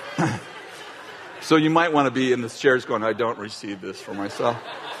 So you might want to be in the chairs going, I don't receive this for myself.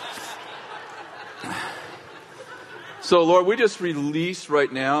 So, Lord, we just release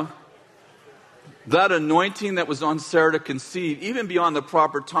right now that anointing that was on Sarah to conceive, even beyond the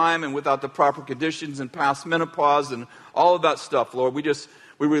proper time and without the proper conditions and past menopause and all of that stuff, Lord. We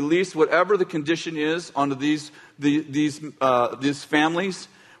release whatever the condition is onto these families.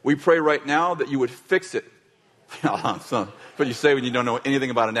 We pray right now that you would fix it. That's what you say when you don't know anything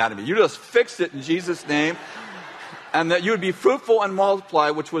about anatomy. You just fix it in Jesus' name. And that you would be fruitful and multiply,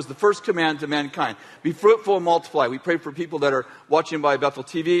 which was the first command to mankind. Be fruitful and multiply. We pray for people that are watching by Bethel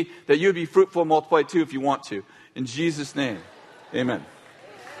TV, that you would be fruitful and multiply too if you want to. In Jesus' name, amen.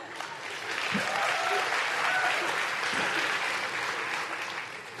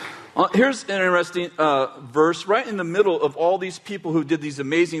 Here's an interesting verse. Right in the middle of all these people who did these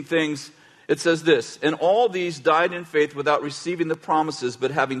amazing things, it says this, and all these died in faith without receiving the promises,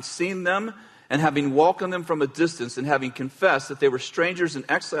 but having seen them, and having welcomed them from a distance, and having confessed that they were strangers and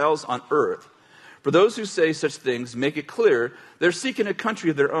exiles on earth. For those who say such things make it clear they're seeking a country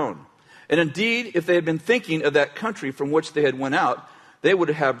of their own. And indeed, if they had been thinking of that country from which they had went out, they would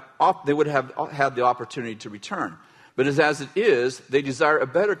have had the opportunity to return. But as it is, they desire a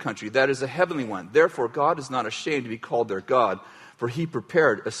better country, that is a heavenly one. Therefore, God is not ashamed to be called their God, for he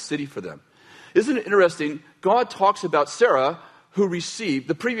prepared a city for them. Isn't it interesting? God talks about Sarah, who received,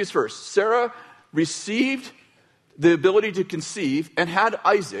 the previous verse, Sarah received the ability to conceive and had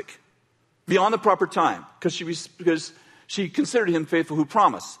Isaac beyond the proper time because she considered him faithful who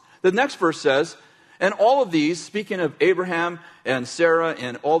promised. The next verse says, and all of these, speaking of Abraham and Sarah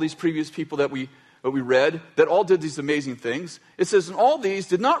and all these previous people that we read, that all did these amazing things, it says, and all these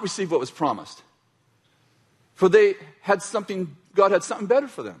did not receive what was promised. For God had something better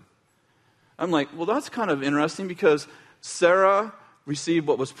for them. I'm like, well, that's kind of interesting because Sarah received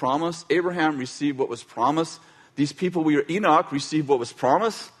what was promised. Abraham received what was promised. These people, Enoch received what was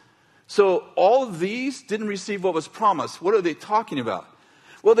promised. So all of these didn't receive what was promised. What are they talking about?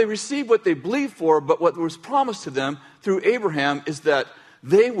 Well, they received what they believed for, but what was promised to them through Abraham is that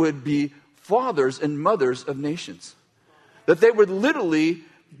they would be fathers and mothers of nations. That they would literally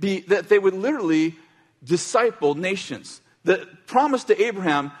disciple nations. The promise to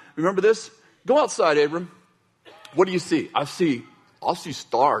Abraham, remember this? Go outside, Abram. What do you see? I'll see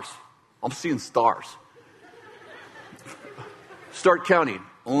stars. I'm seeing stars. Start counting.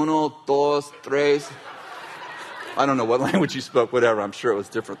 Uno, dos, tres. I don't know what language you spoke, whatever. I'm sure it was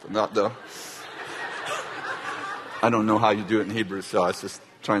different than that, though. I don't know how you do it in Hebrew, so I was just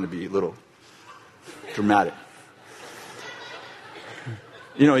trying to be a little dramatic.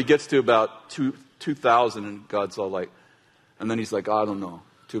 He gets to about 2,000, and God's all like, and then he's like, I don't know,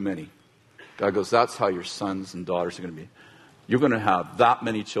 too many. God goes, that's how your sons and daughters are going to be. You're going to have that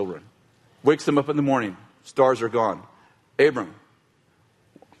many children. Wakes them up in the morning. Stars are gone. Abram,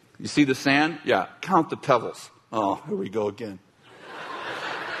 you see the sand? Yeah, count the pebbles. Oh, here we go again.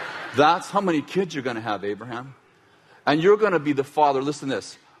 That's how many kids you're going to have, Abraham. And you're going to be the father, listen to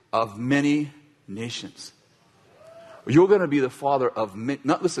this, of many nations. You're going to be the father of many.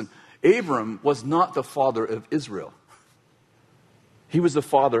 Listen, Abram was not the father of Israel. He was the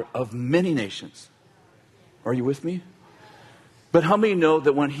father of many nations. Are you with me? But how many know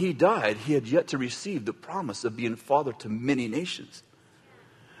that when he died, he had yet to receive the promise of being father to many nations?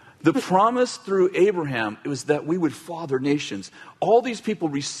 The promise through Abraham was that we would father nations. All these people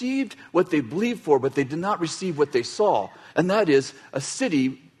received what they believed for, but they did not receive what they saw. And that is a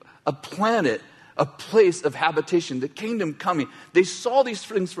city, a planet, a place of habitation, the kingdom coming. They saw these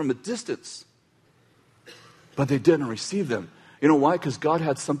things from a distance, but they didn't receive them. You know why? Because God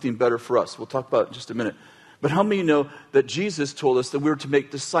had something better for us. We'll talk about it in just a minute. But how many know that Jesus told us that we were to make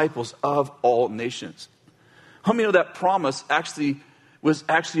disciples of all nations? How many know that promise was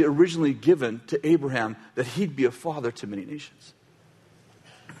originally given to Abraham, that he'd be a father to many nations?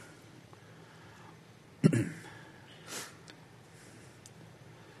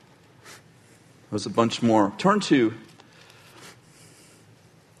 There's a bunch more. Turn to,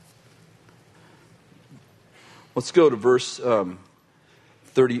 let's go to verse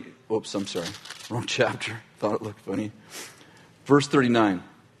 30. Oops, I'm sorry. Wrong chapter. Thought it looked funny. Verse 39.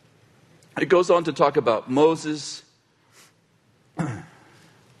 It goes on to talk about Moses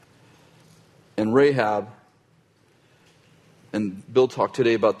and Rahab. And Bill talked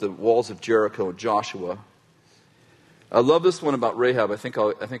today about the walls of Jericho and Joshua. I love this one about Rahab. I think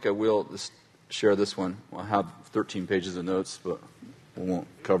I will share this one. I have 13 pages of notes, but we won't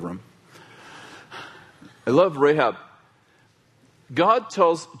cover them. I love Rahab. God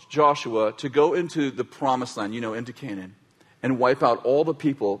tells Joshua to go into the promised land, into Canaan, and wipe out all the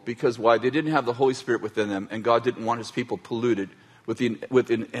people, because why? They didn't have the Holy Spirit within them, and God didn't want his people polluted with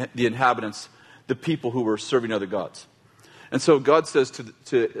the inhabitants, the people who were serving other gods. And so God says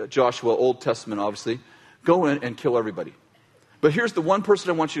to Joshua, Old Testament obviously, go in and kill everybody. But here's the one person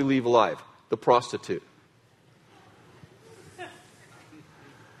I want you to leave alive, the prostitute.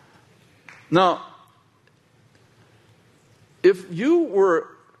 Now, if you were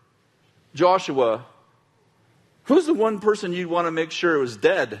Joshua, who's the one person you'd want to make sure was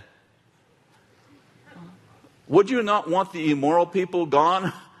dead? Would you not want the immoral people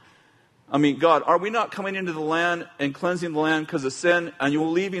gone? I mean, God, are we not coming into the land and cleansing the land because of sin, and you're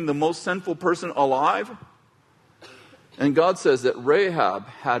leaving the most sinful person alive? And God says that Rahab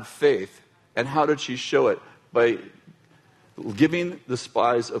had faith. And how did she show it? By giving the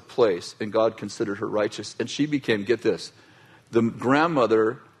spies a place, and God considered her righteous. And she became, get this, the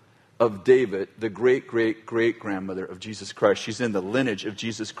grandmother of David, the great-great-great-grandmother of Jesus Christ. She's in the lineage of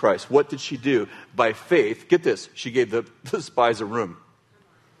Jesus Christ. What did she do? By faith, get this, she gave the spies a room.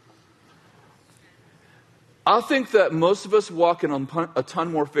 I think that most of us walk in a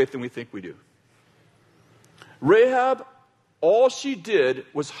ton more faith than we think we do. Rahab, all she did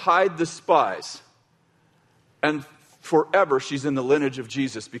was hide the spies. And forever she's in the lineage of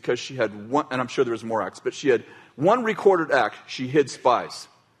Jesus, because she had one, and I'm sure there was more acts, but she had one recorded act. She hid spies.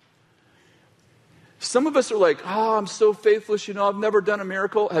 Some of us are like, I'm so faithless, I've never done a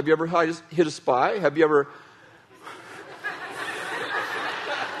miracle. Have you ever hid a spy? Have you ever...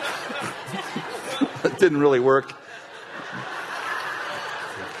 That didn't really work.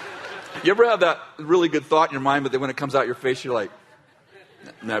 You ever have that really good thought in your mind, but then when it comes out your face, you're like,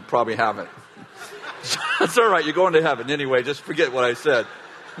 no, I probably haven't. That's all right, you're going to heaven anyway, just forget what I said.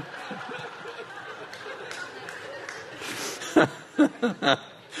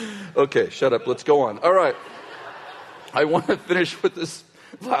 Okay, shut up, let's go on. All right, I want to finish with this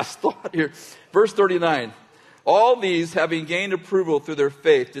last thought here. Verse 39. All these, having gained approval through their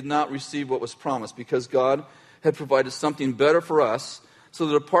faith, did not receive what was promised, because God had provided something better for us, so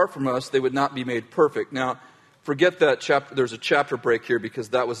that apart from us, they would not be made perfect. Now, forget that chapter. There's a chapter break here, because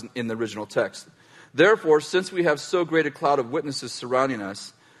that was in the original text. Therefore, since we have so great a cloud of witnesses surrounding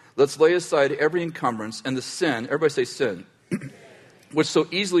us, let's lay aside every encumbrance and the sin, everybody say sin, which so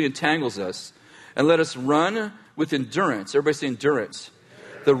easily entangles us, and let us run with endurance, everybody say endurance,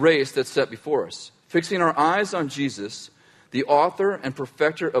 the race that's set before us, fixing our eyes on Jesus, the author and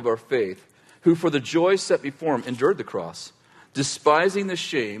perfecter of our faith, who for the joy set before him endured the cross, despising the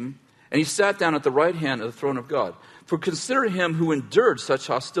shame, and he sat down at the right hand of the throne of God. For consider him who endured such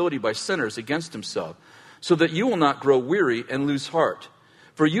hostility by sinners against himself, so that you will not grow weary and lose heart.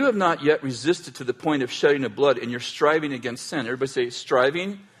 For you have not yet resisted to the point of shedding of blood in your striving against sin. Everybody say,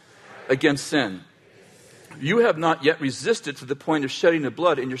 striving against sin. You have not yet resisted to the point of shedding of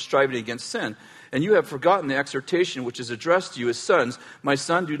blood in your striving against sin. And you have forgotten the exhortation which is addressed to you as sons. My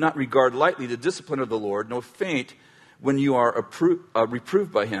son, do not regard lightly the discipline of the Lord, nor faint when you are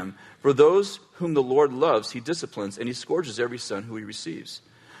reproved by him. For those whom the Lord loves, he disciplines, and he scourges every son who he receives.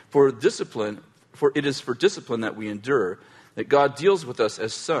 For it is for discipline that we endure, that God deals with us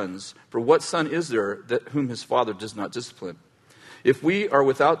as sons. For what son is there that whom his father does not discipline? If we are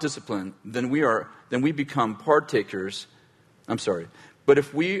without discipline, then we become partakers But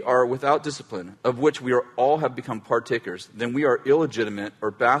if we are without discipline, of which we are all have become partakers, then we are illegitimate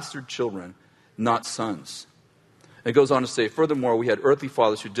or bastard children, not sons. It goes on to say, furthermore, we had earthly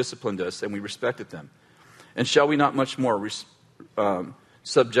fathers who disciplined us, and we respected them. And shall we not much more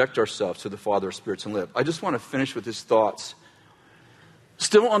subject ourselves to the Father of spirits and live? I just want to finish with his thoughts.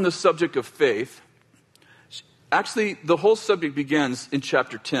 Still on the subject of faith, actually, the whole subject begins in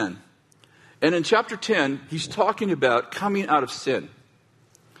chapter 10. And in chapter 10, he's talking about coming out of sin.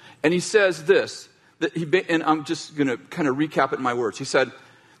 And he says this, and I'm just going to kind of recap it in my words. He said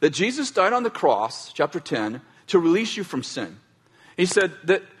that Jesus died on the cross, chapter 10, to release you from sin. He said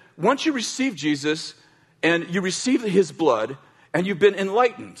that once you receive Jesus and you receive his blood and you've been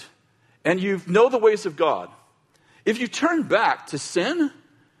enlightened and you know the ways of God, if you turn back to sin,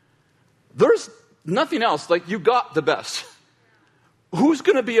 there's nothing else. Like, you got the best. Who's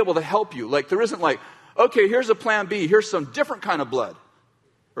going to be able to help you? Like, there isn't like, okay, here's a plan B. Here's some different kind of blood.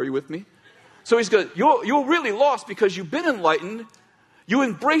 Are you with me? So he's going, you're really lost because you've been enlightened. You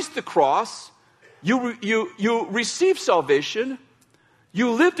embraced the cross. You received salvation.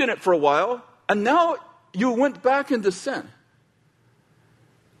 You lived in it for a while. And now you went back into sin.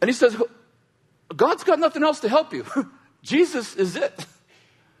 And he says, God's got nothing else to help you. Jesus is it.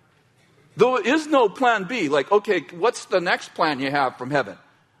 There is no plan B. Like, okay, what's the next plan you have from heaven?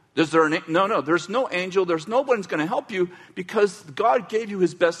 No, there's no angel. There's no one's going to help you because God gave you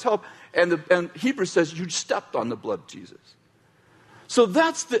his best help. And Hebrews says you stepped on the blood of Jesus. So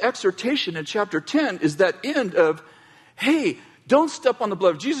that's the exhortation in chapter 10, is that end of, hey, don't step on the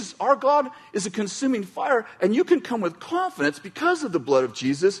blood of Jesus. Our God is a consuming fire, and you can come with confidence because of the blood of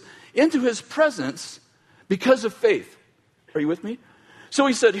Jesus into his presence because of faith. Are you with me? So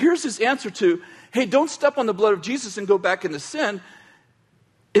he said, here's his answer to, hey, don't step on the blood of Jesus and go back into sin.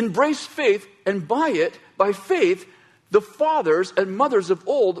 Embrace faith, and by faith, the fathers and mothers of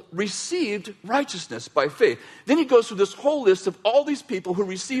old received righteousness by faith. Then he goes through this whole list of all these people who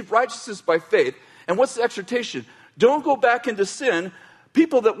received righteousness by faith. And what's the exhortation? Don't go back into sin.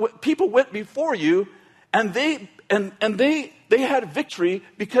 People went before you, and they had victory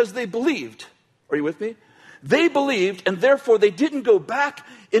because they believed. Are you with me? They believed, and therefore they didn't go back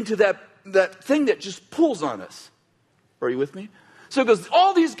into that thing that just pulls on us. Are you with me? So it goes,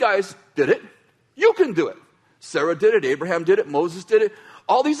 all these guys did it. You can do it. Sarah did it. Abraham did it. Moses did it.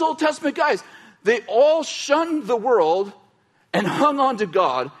 All these Old Testament guys, they all shunned the world and hung on to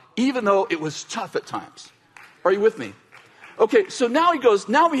God, even though it was tough at times. Are you with me? Okay, so now he goes,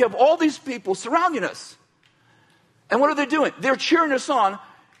 now we have all these people surrounding us. And what are they doing? They're cheering us on.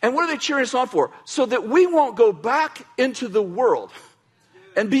 And what are they cheering us on for? So that we won't go back into the world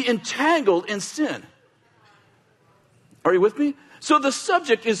and be entangled in sin. Are you with me? So the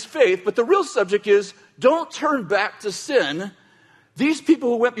subject is faith, but the real subject is don't turn back to sin. These people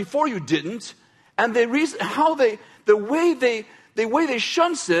who went before you didn't, and the way they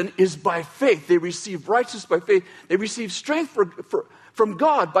shun sin is by faith. They receive righteousness by faith. They receive strength from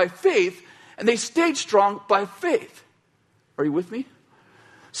God by faith, and they stayed strong by faith. Are you with me?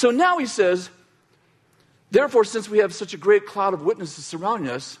 So now he says, therefore, since we have such a great cloud of witnesses surrounding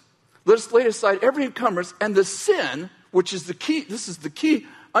us, let us lay aside every encumbrance and the sin, which is the key. This is the key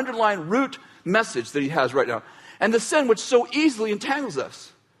underlying root message that he has right now. And the sin which so easily entangles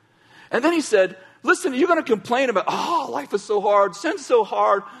us. And then he said, listen, you're going to complain about, life is so hard, sin's so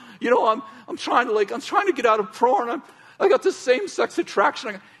hard. You know, I'm trying to get out of porn. I got this same-sex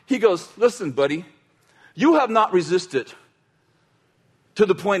attraction. He goes, listen, buddy, you have not resisted to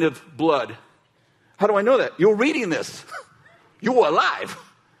the point of blood. How do I know that? You're reading this. You're alive.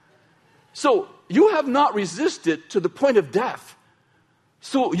 So you have not resisted to the point of death.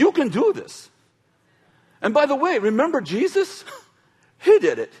 So you can do this. And by the way, remember Jesus? He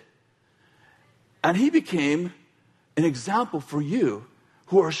did it. And he became an example for you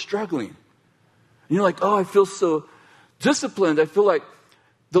who are struggling. And you're like, I feel so disciplined. I feel like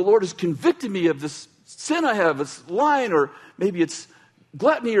the Lord has convicted me of this sin I have. It's lying, or maybe it's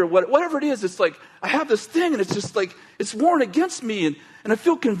gluttony, or whatever it is. It's like I have this thing, and it's just like it's worn against me, and I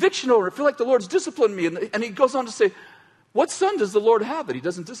feel conviction over it. I feel like the Lord's disciplined me. And he goes on to say, what son does the Lord have that he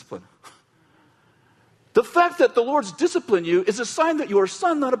doesn't discipline? The fact that the Lord's disciplined you is a sign that you're a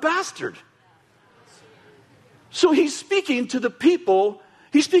son, not a bastard. So he's speaking to the people.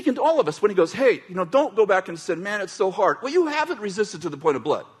 He's speaking to all of us when he goes, hey, don't go back and say, man, it's so hard. Well, you haven't resisted to the point of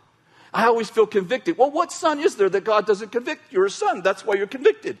blood. I always feel convicted. Well, what son is there that God doesn't convict? You're a son. That's why you're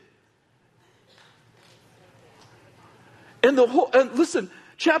convicted. And listen,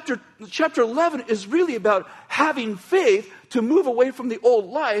 chapter 11 is really about having faith to move away from the old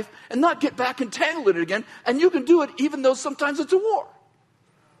life and not get back entangled in it again. And you can do it even though sometimes it's a war.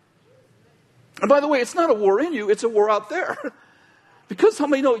 And by the way, it's not a war in you, it's a war out there. Because how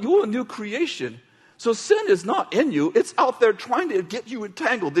many know you're a new creation? So sin is not in you, it's out there trying to get you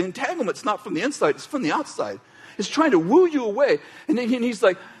entangled. The entanglement's not from the inside, it's from the outside. It's trying to woo you away. And then he's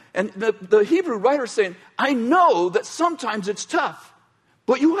like, and the Hebrew writer is saying, I know that sometimes it's tough,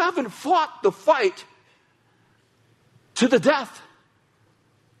 but you haven't fought the fight to the death.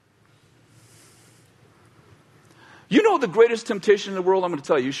 You know the greatest temptation in the world? I'm going to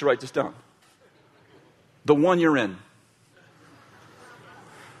tell you, you should write this down. The one you're in.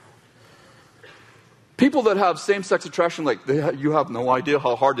 People that have same-sex attraction, like, you have no idea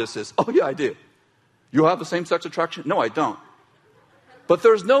how hard this is. Oh, yeah, I do. You have the same-sex attraction? No, I don't. But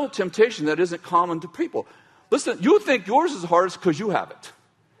there's no temptation that isn't common to people. Listen, you think yours is hardest because you have it.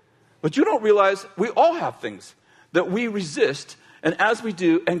 But you don't realize we all have things that we resist. And as we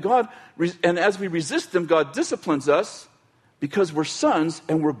do, and as we resist them, God disciplines us because we're sons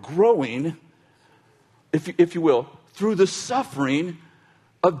and we're growing, if you will, through the suffering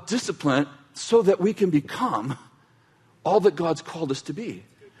of discipline so that we can become all that God's called us to be.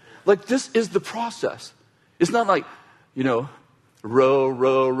 Like, this is the process. It's not like, row,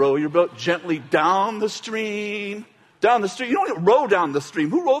 row, row your boat gently down the stream. Down the stream. You don't row down the stream.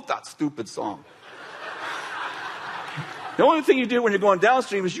 Who wrote that stupid song? The only thing you do when you're going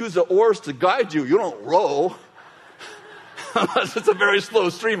downstream is use the oars to guide you. You don't row. Unless it's a very slow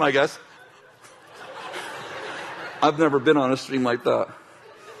stream, I guess. I've never been on a stream like that.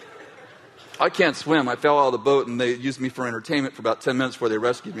 I can't swim. I fell out of the boat and they used me for entertainment for about 10 minutes before they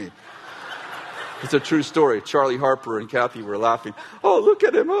rescued me. It's a true story. Charlie Harper and Kathy were laughing. Oh, look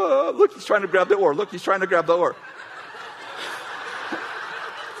at him. Oh, look, he's trying to grab the oar. Look, he's trying to grab the oar.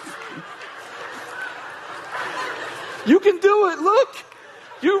 You can do it. Look,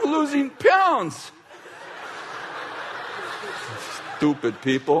 you're losing pounds. Stupid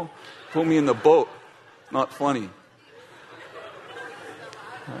people. Put me in the boat. Not funny.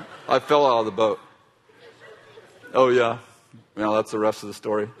 I fell out of the boat. Oh, yeah. Well, that's the rest of the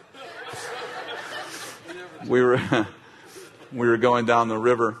story. We were going down the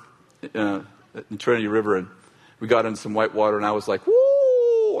river, in Trinity River, and we got in some white water, and I was like,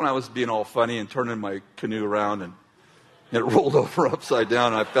 woo! And I was being all funny and turning my canoe around, and it rolled over upside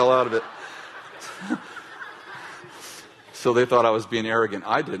down, and I fell out of it. So they thought I was being arrogant.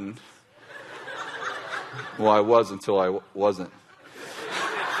 I didn't. Well, I was until I wasn't.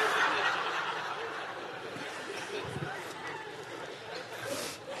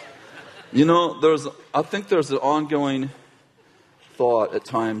 I think there's an ongoing thought at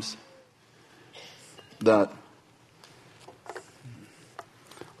times that,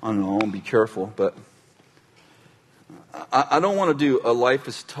 I don't know, I'll be careful, but I don't want to do a life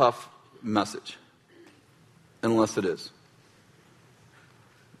is tough message unless it is.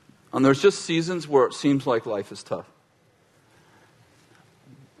 And there's just seasons where it seems like life is tough.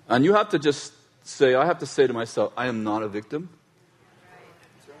 And you have to just say, I have to say to myself, I am not a victim.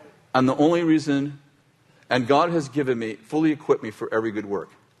 And the only reason, and God has given me, fully equipped me for every good work.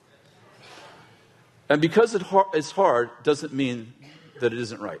 And because it's hard, doesn't mean that it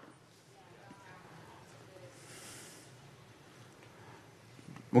isn't right.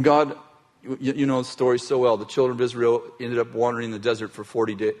 When God, you know the story so well, the children of Israel ended up wandering in the desert for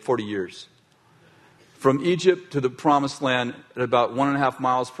 40 years. From Egypt to the promised land at about 1.5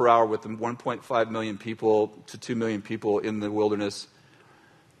 miles per hour with 1.5 million people to 2 million people in the wilderness.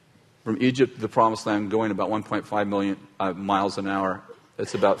 From Egypt to the promised land going about 1.5 million miles an hour.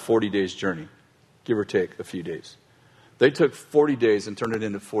 It's about 40 days journey, give or take a few days. They took 40 days and turned it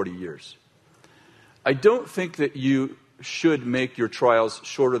into 40 years. I don't think that you should make your trials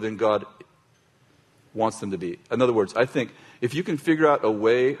shorter than God wants them to be. In other words, I think if you can figure out a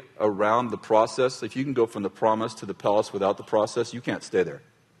way around the process, if you can go from the promise to the palace without the process, you can't stay there.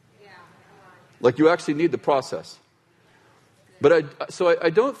 Like, you actually need the process. But I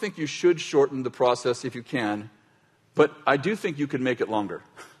don't think you should shorten the process if you can, but I do think you can make it longer.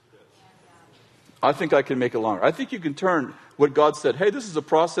 I think I can make it longer. I think you can turn what God said, hey, this is a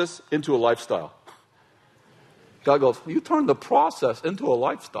process, into a lifestyle. God goes, you turn the process into a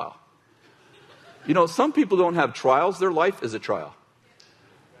lifestyle. Some people don't have trials. Their life is a trial.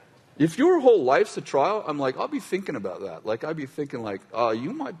 If your whole life's a trial, I'm like, I'll be thinking about that. Like, I'd be thinking like,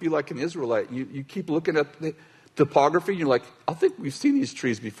 you might be like an Israelite. You keep looking at the topography, and you're like, I think we've seen these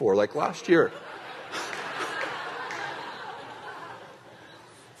trees before, like last year.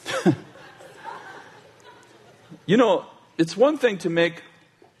 It's one thing to make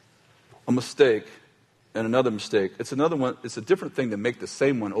a mistake and another mistake, it's another one. It's a different thing to make the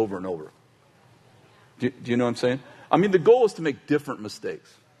same one over and over. Do you know what I'm saying? I mean, the goal is to make different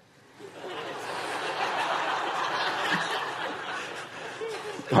mistakes.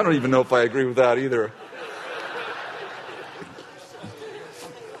 I don't even know if I agree with that either.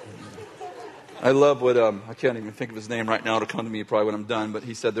 I love what, I can't even think of his name right now. It'll come to me probably when I'm done. But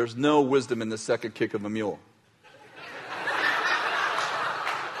he said, there's no wisdom in the second kick of a mule.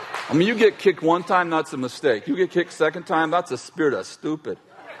 I mean, you get kicked one time, that's a mistake. You get kicked second time, that's a spirit of stupid.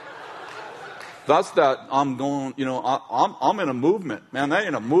 That's that I'm going, I'm in a movement. Man, that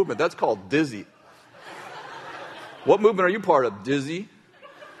ain't a movement. That's called dizzy. What movement are you part of, dizzy?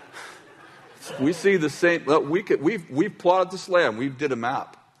 We see the same. We've plotted this land. We did a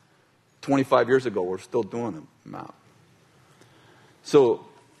map 25 years ago. We're still doing a map. So,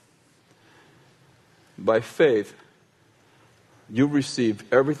 by faith, you've received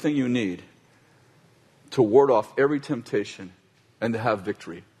everything you need to ward off every temptation and to have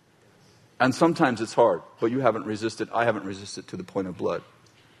victory. And sometimes it's hard, but you haven't resisted. I haven't resisted to the point of blood.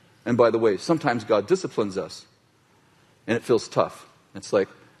 And by the way, sometimes God disciplines us, and it feels tough. It's like,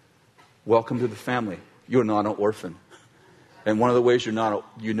 welcome to the family. You're not an orphan. And one of the ways you're not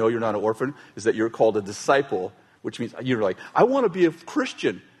an orphan is that you're called a disciple, which means you're like, I want to be a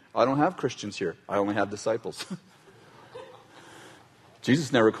Christian. I don't have Christians here. I only have disciples.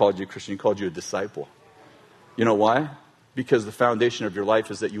 Jesus never called you a Christian. He called you a disciple. You know why? Because the foundation of your life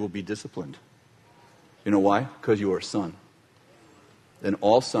is that you will be disciplined. You know why? Because you are a son. And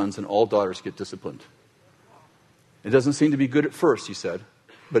all sons and all daughters get disciplined. It doesn't seem to be good at first, he said,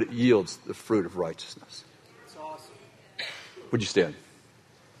 but it yields the fruit of righteousness. That's awesome. Would you stand?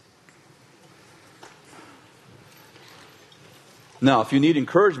 Now, if you need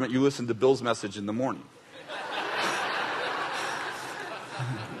encouragement, you listen to Bill's message in the morning.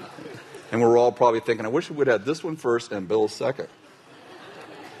 And we're all probably thinking, I wish we would have this one first and Bill's second.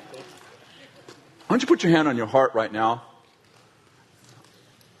 Why don't you put your hand on your heart right now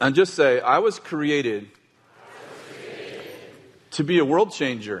and just say, I was created to be a world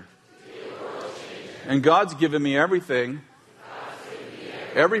changer. And God's given me everything,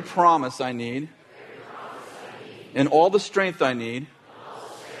 every promise I need, and all the strength I need,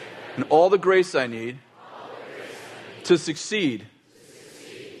 and all the grace I need to succeed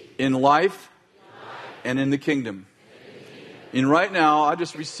in life and in the kingdom. And right now, I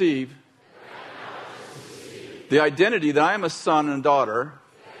just receive the identity that I am a son and daughter.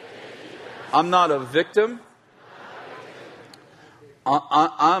 I'm not a victim.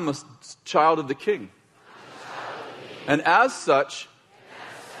 I'm a child of the King. And as such,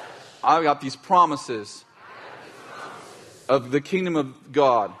 I've got these promises of the kingdom of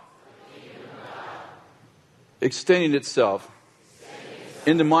God extending itself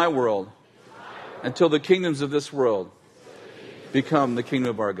into my world until the kingdoms of this world become the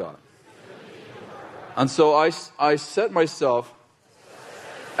kingdom of our God. And so I set myself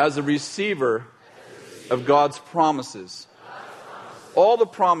as a receiver of God's promises. All the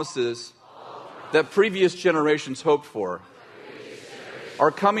promises that previous generations hoped for are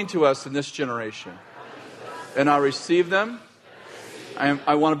coming to us in this generation. And I receive them.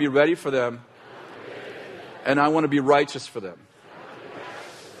 I want to be ready for them. And I want to be righteous for them.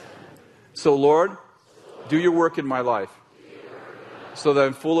 So, Lord, do your work in my life so that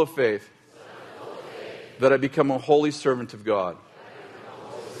I'm full of faith, that I become a holy servant of God,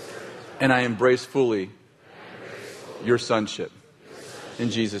 and I embrace fully your sonship.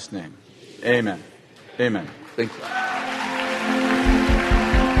 In Jesus' name, amen. Amen. Thank you.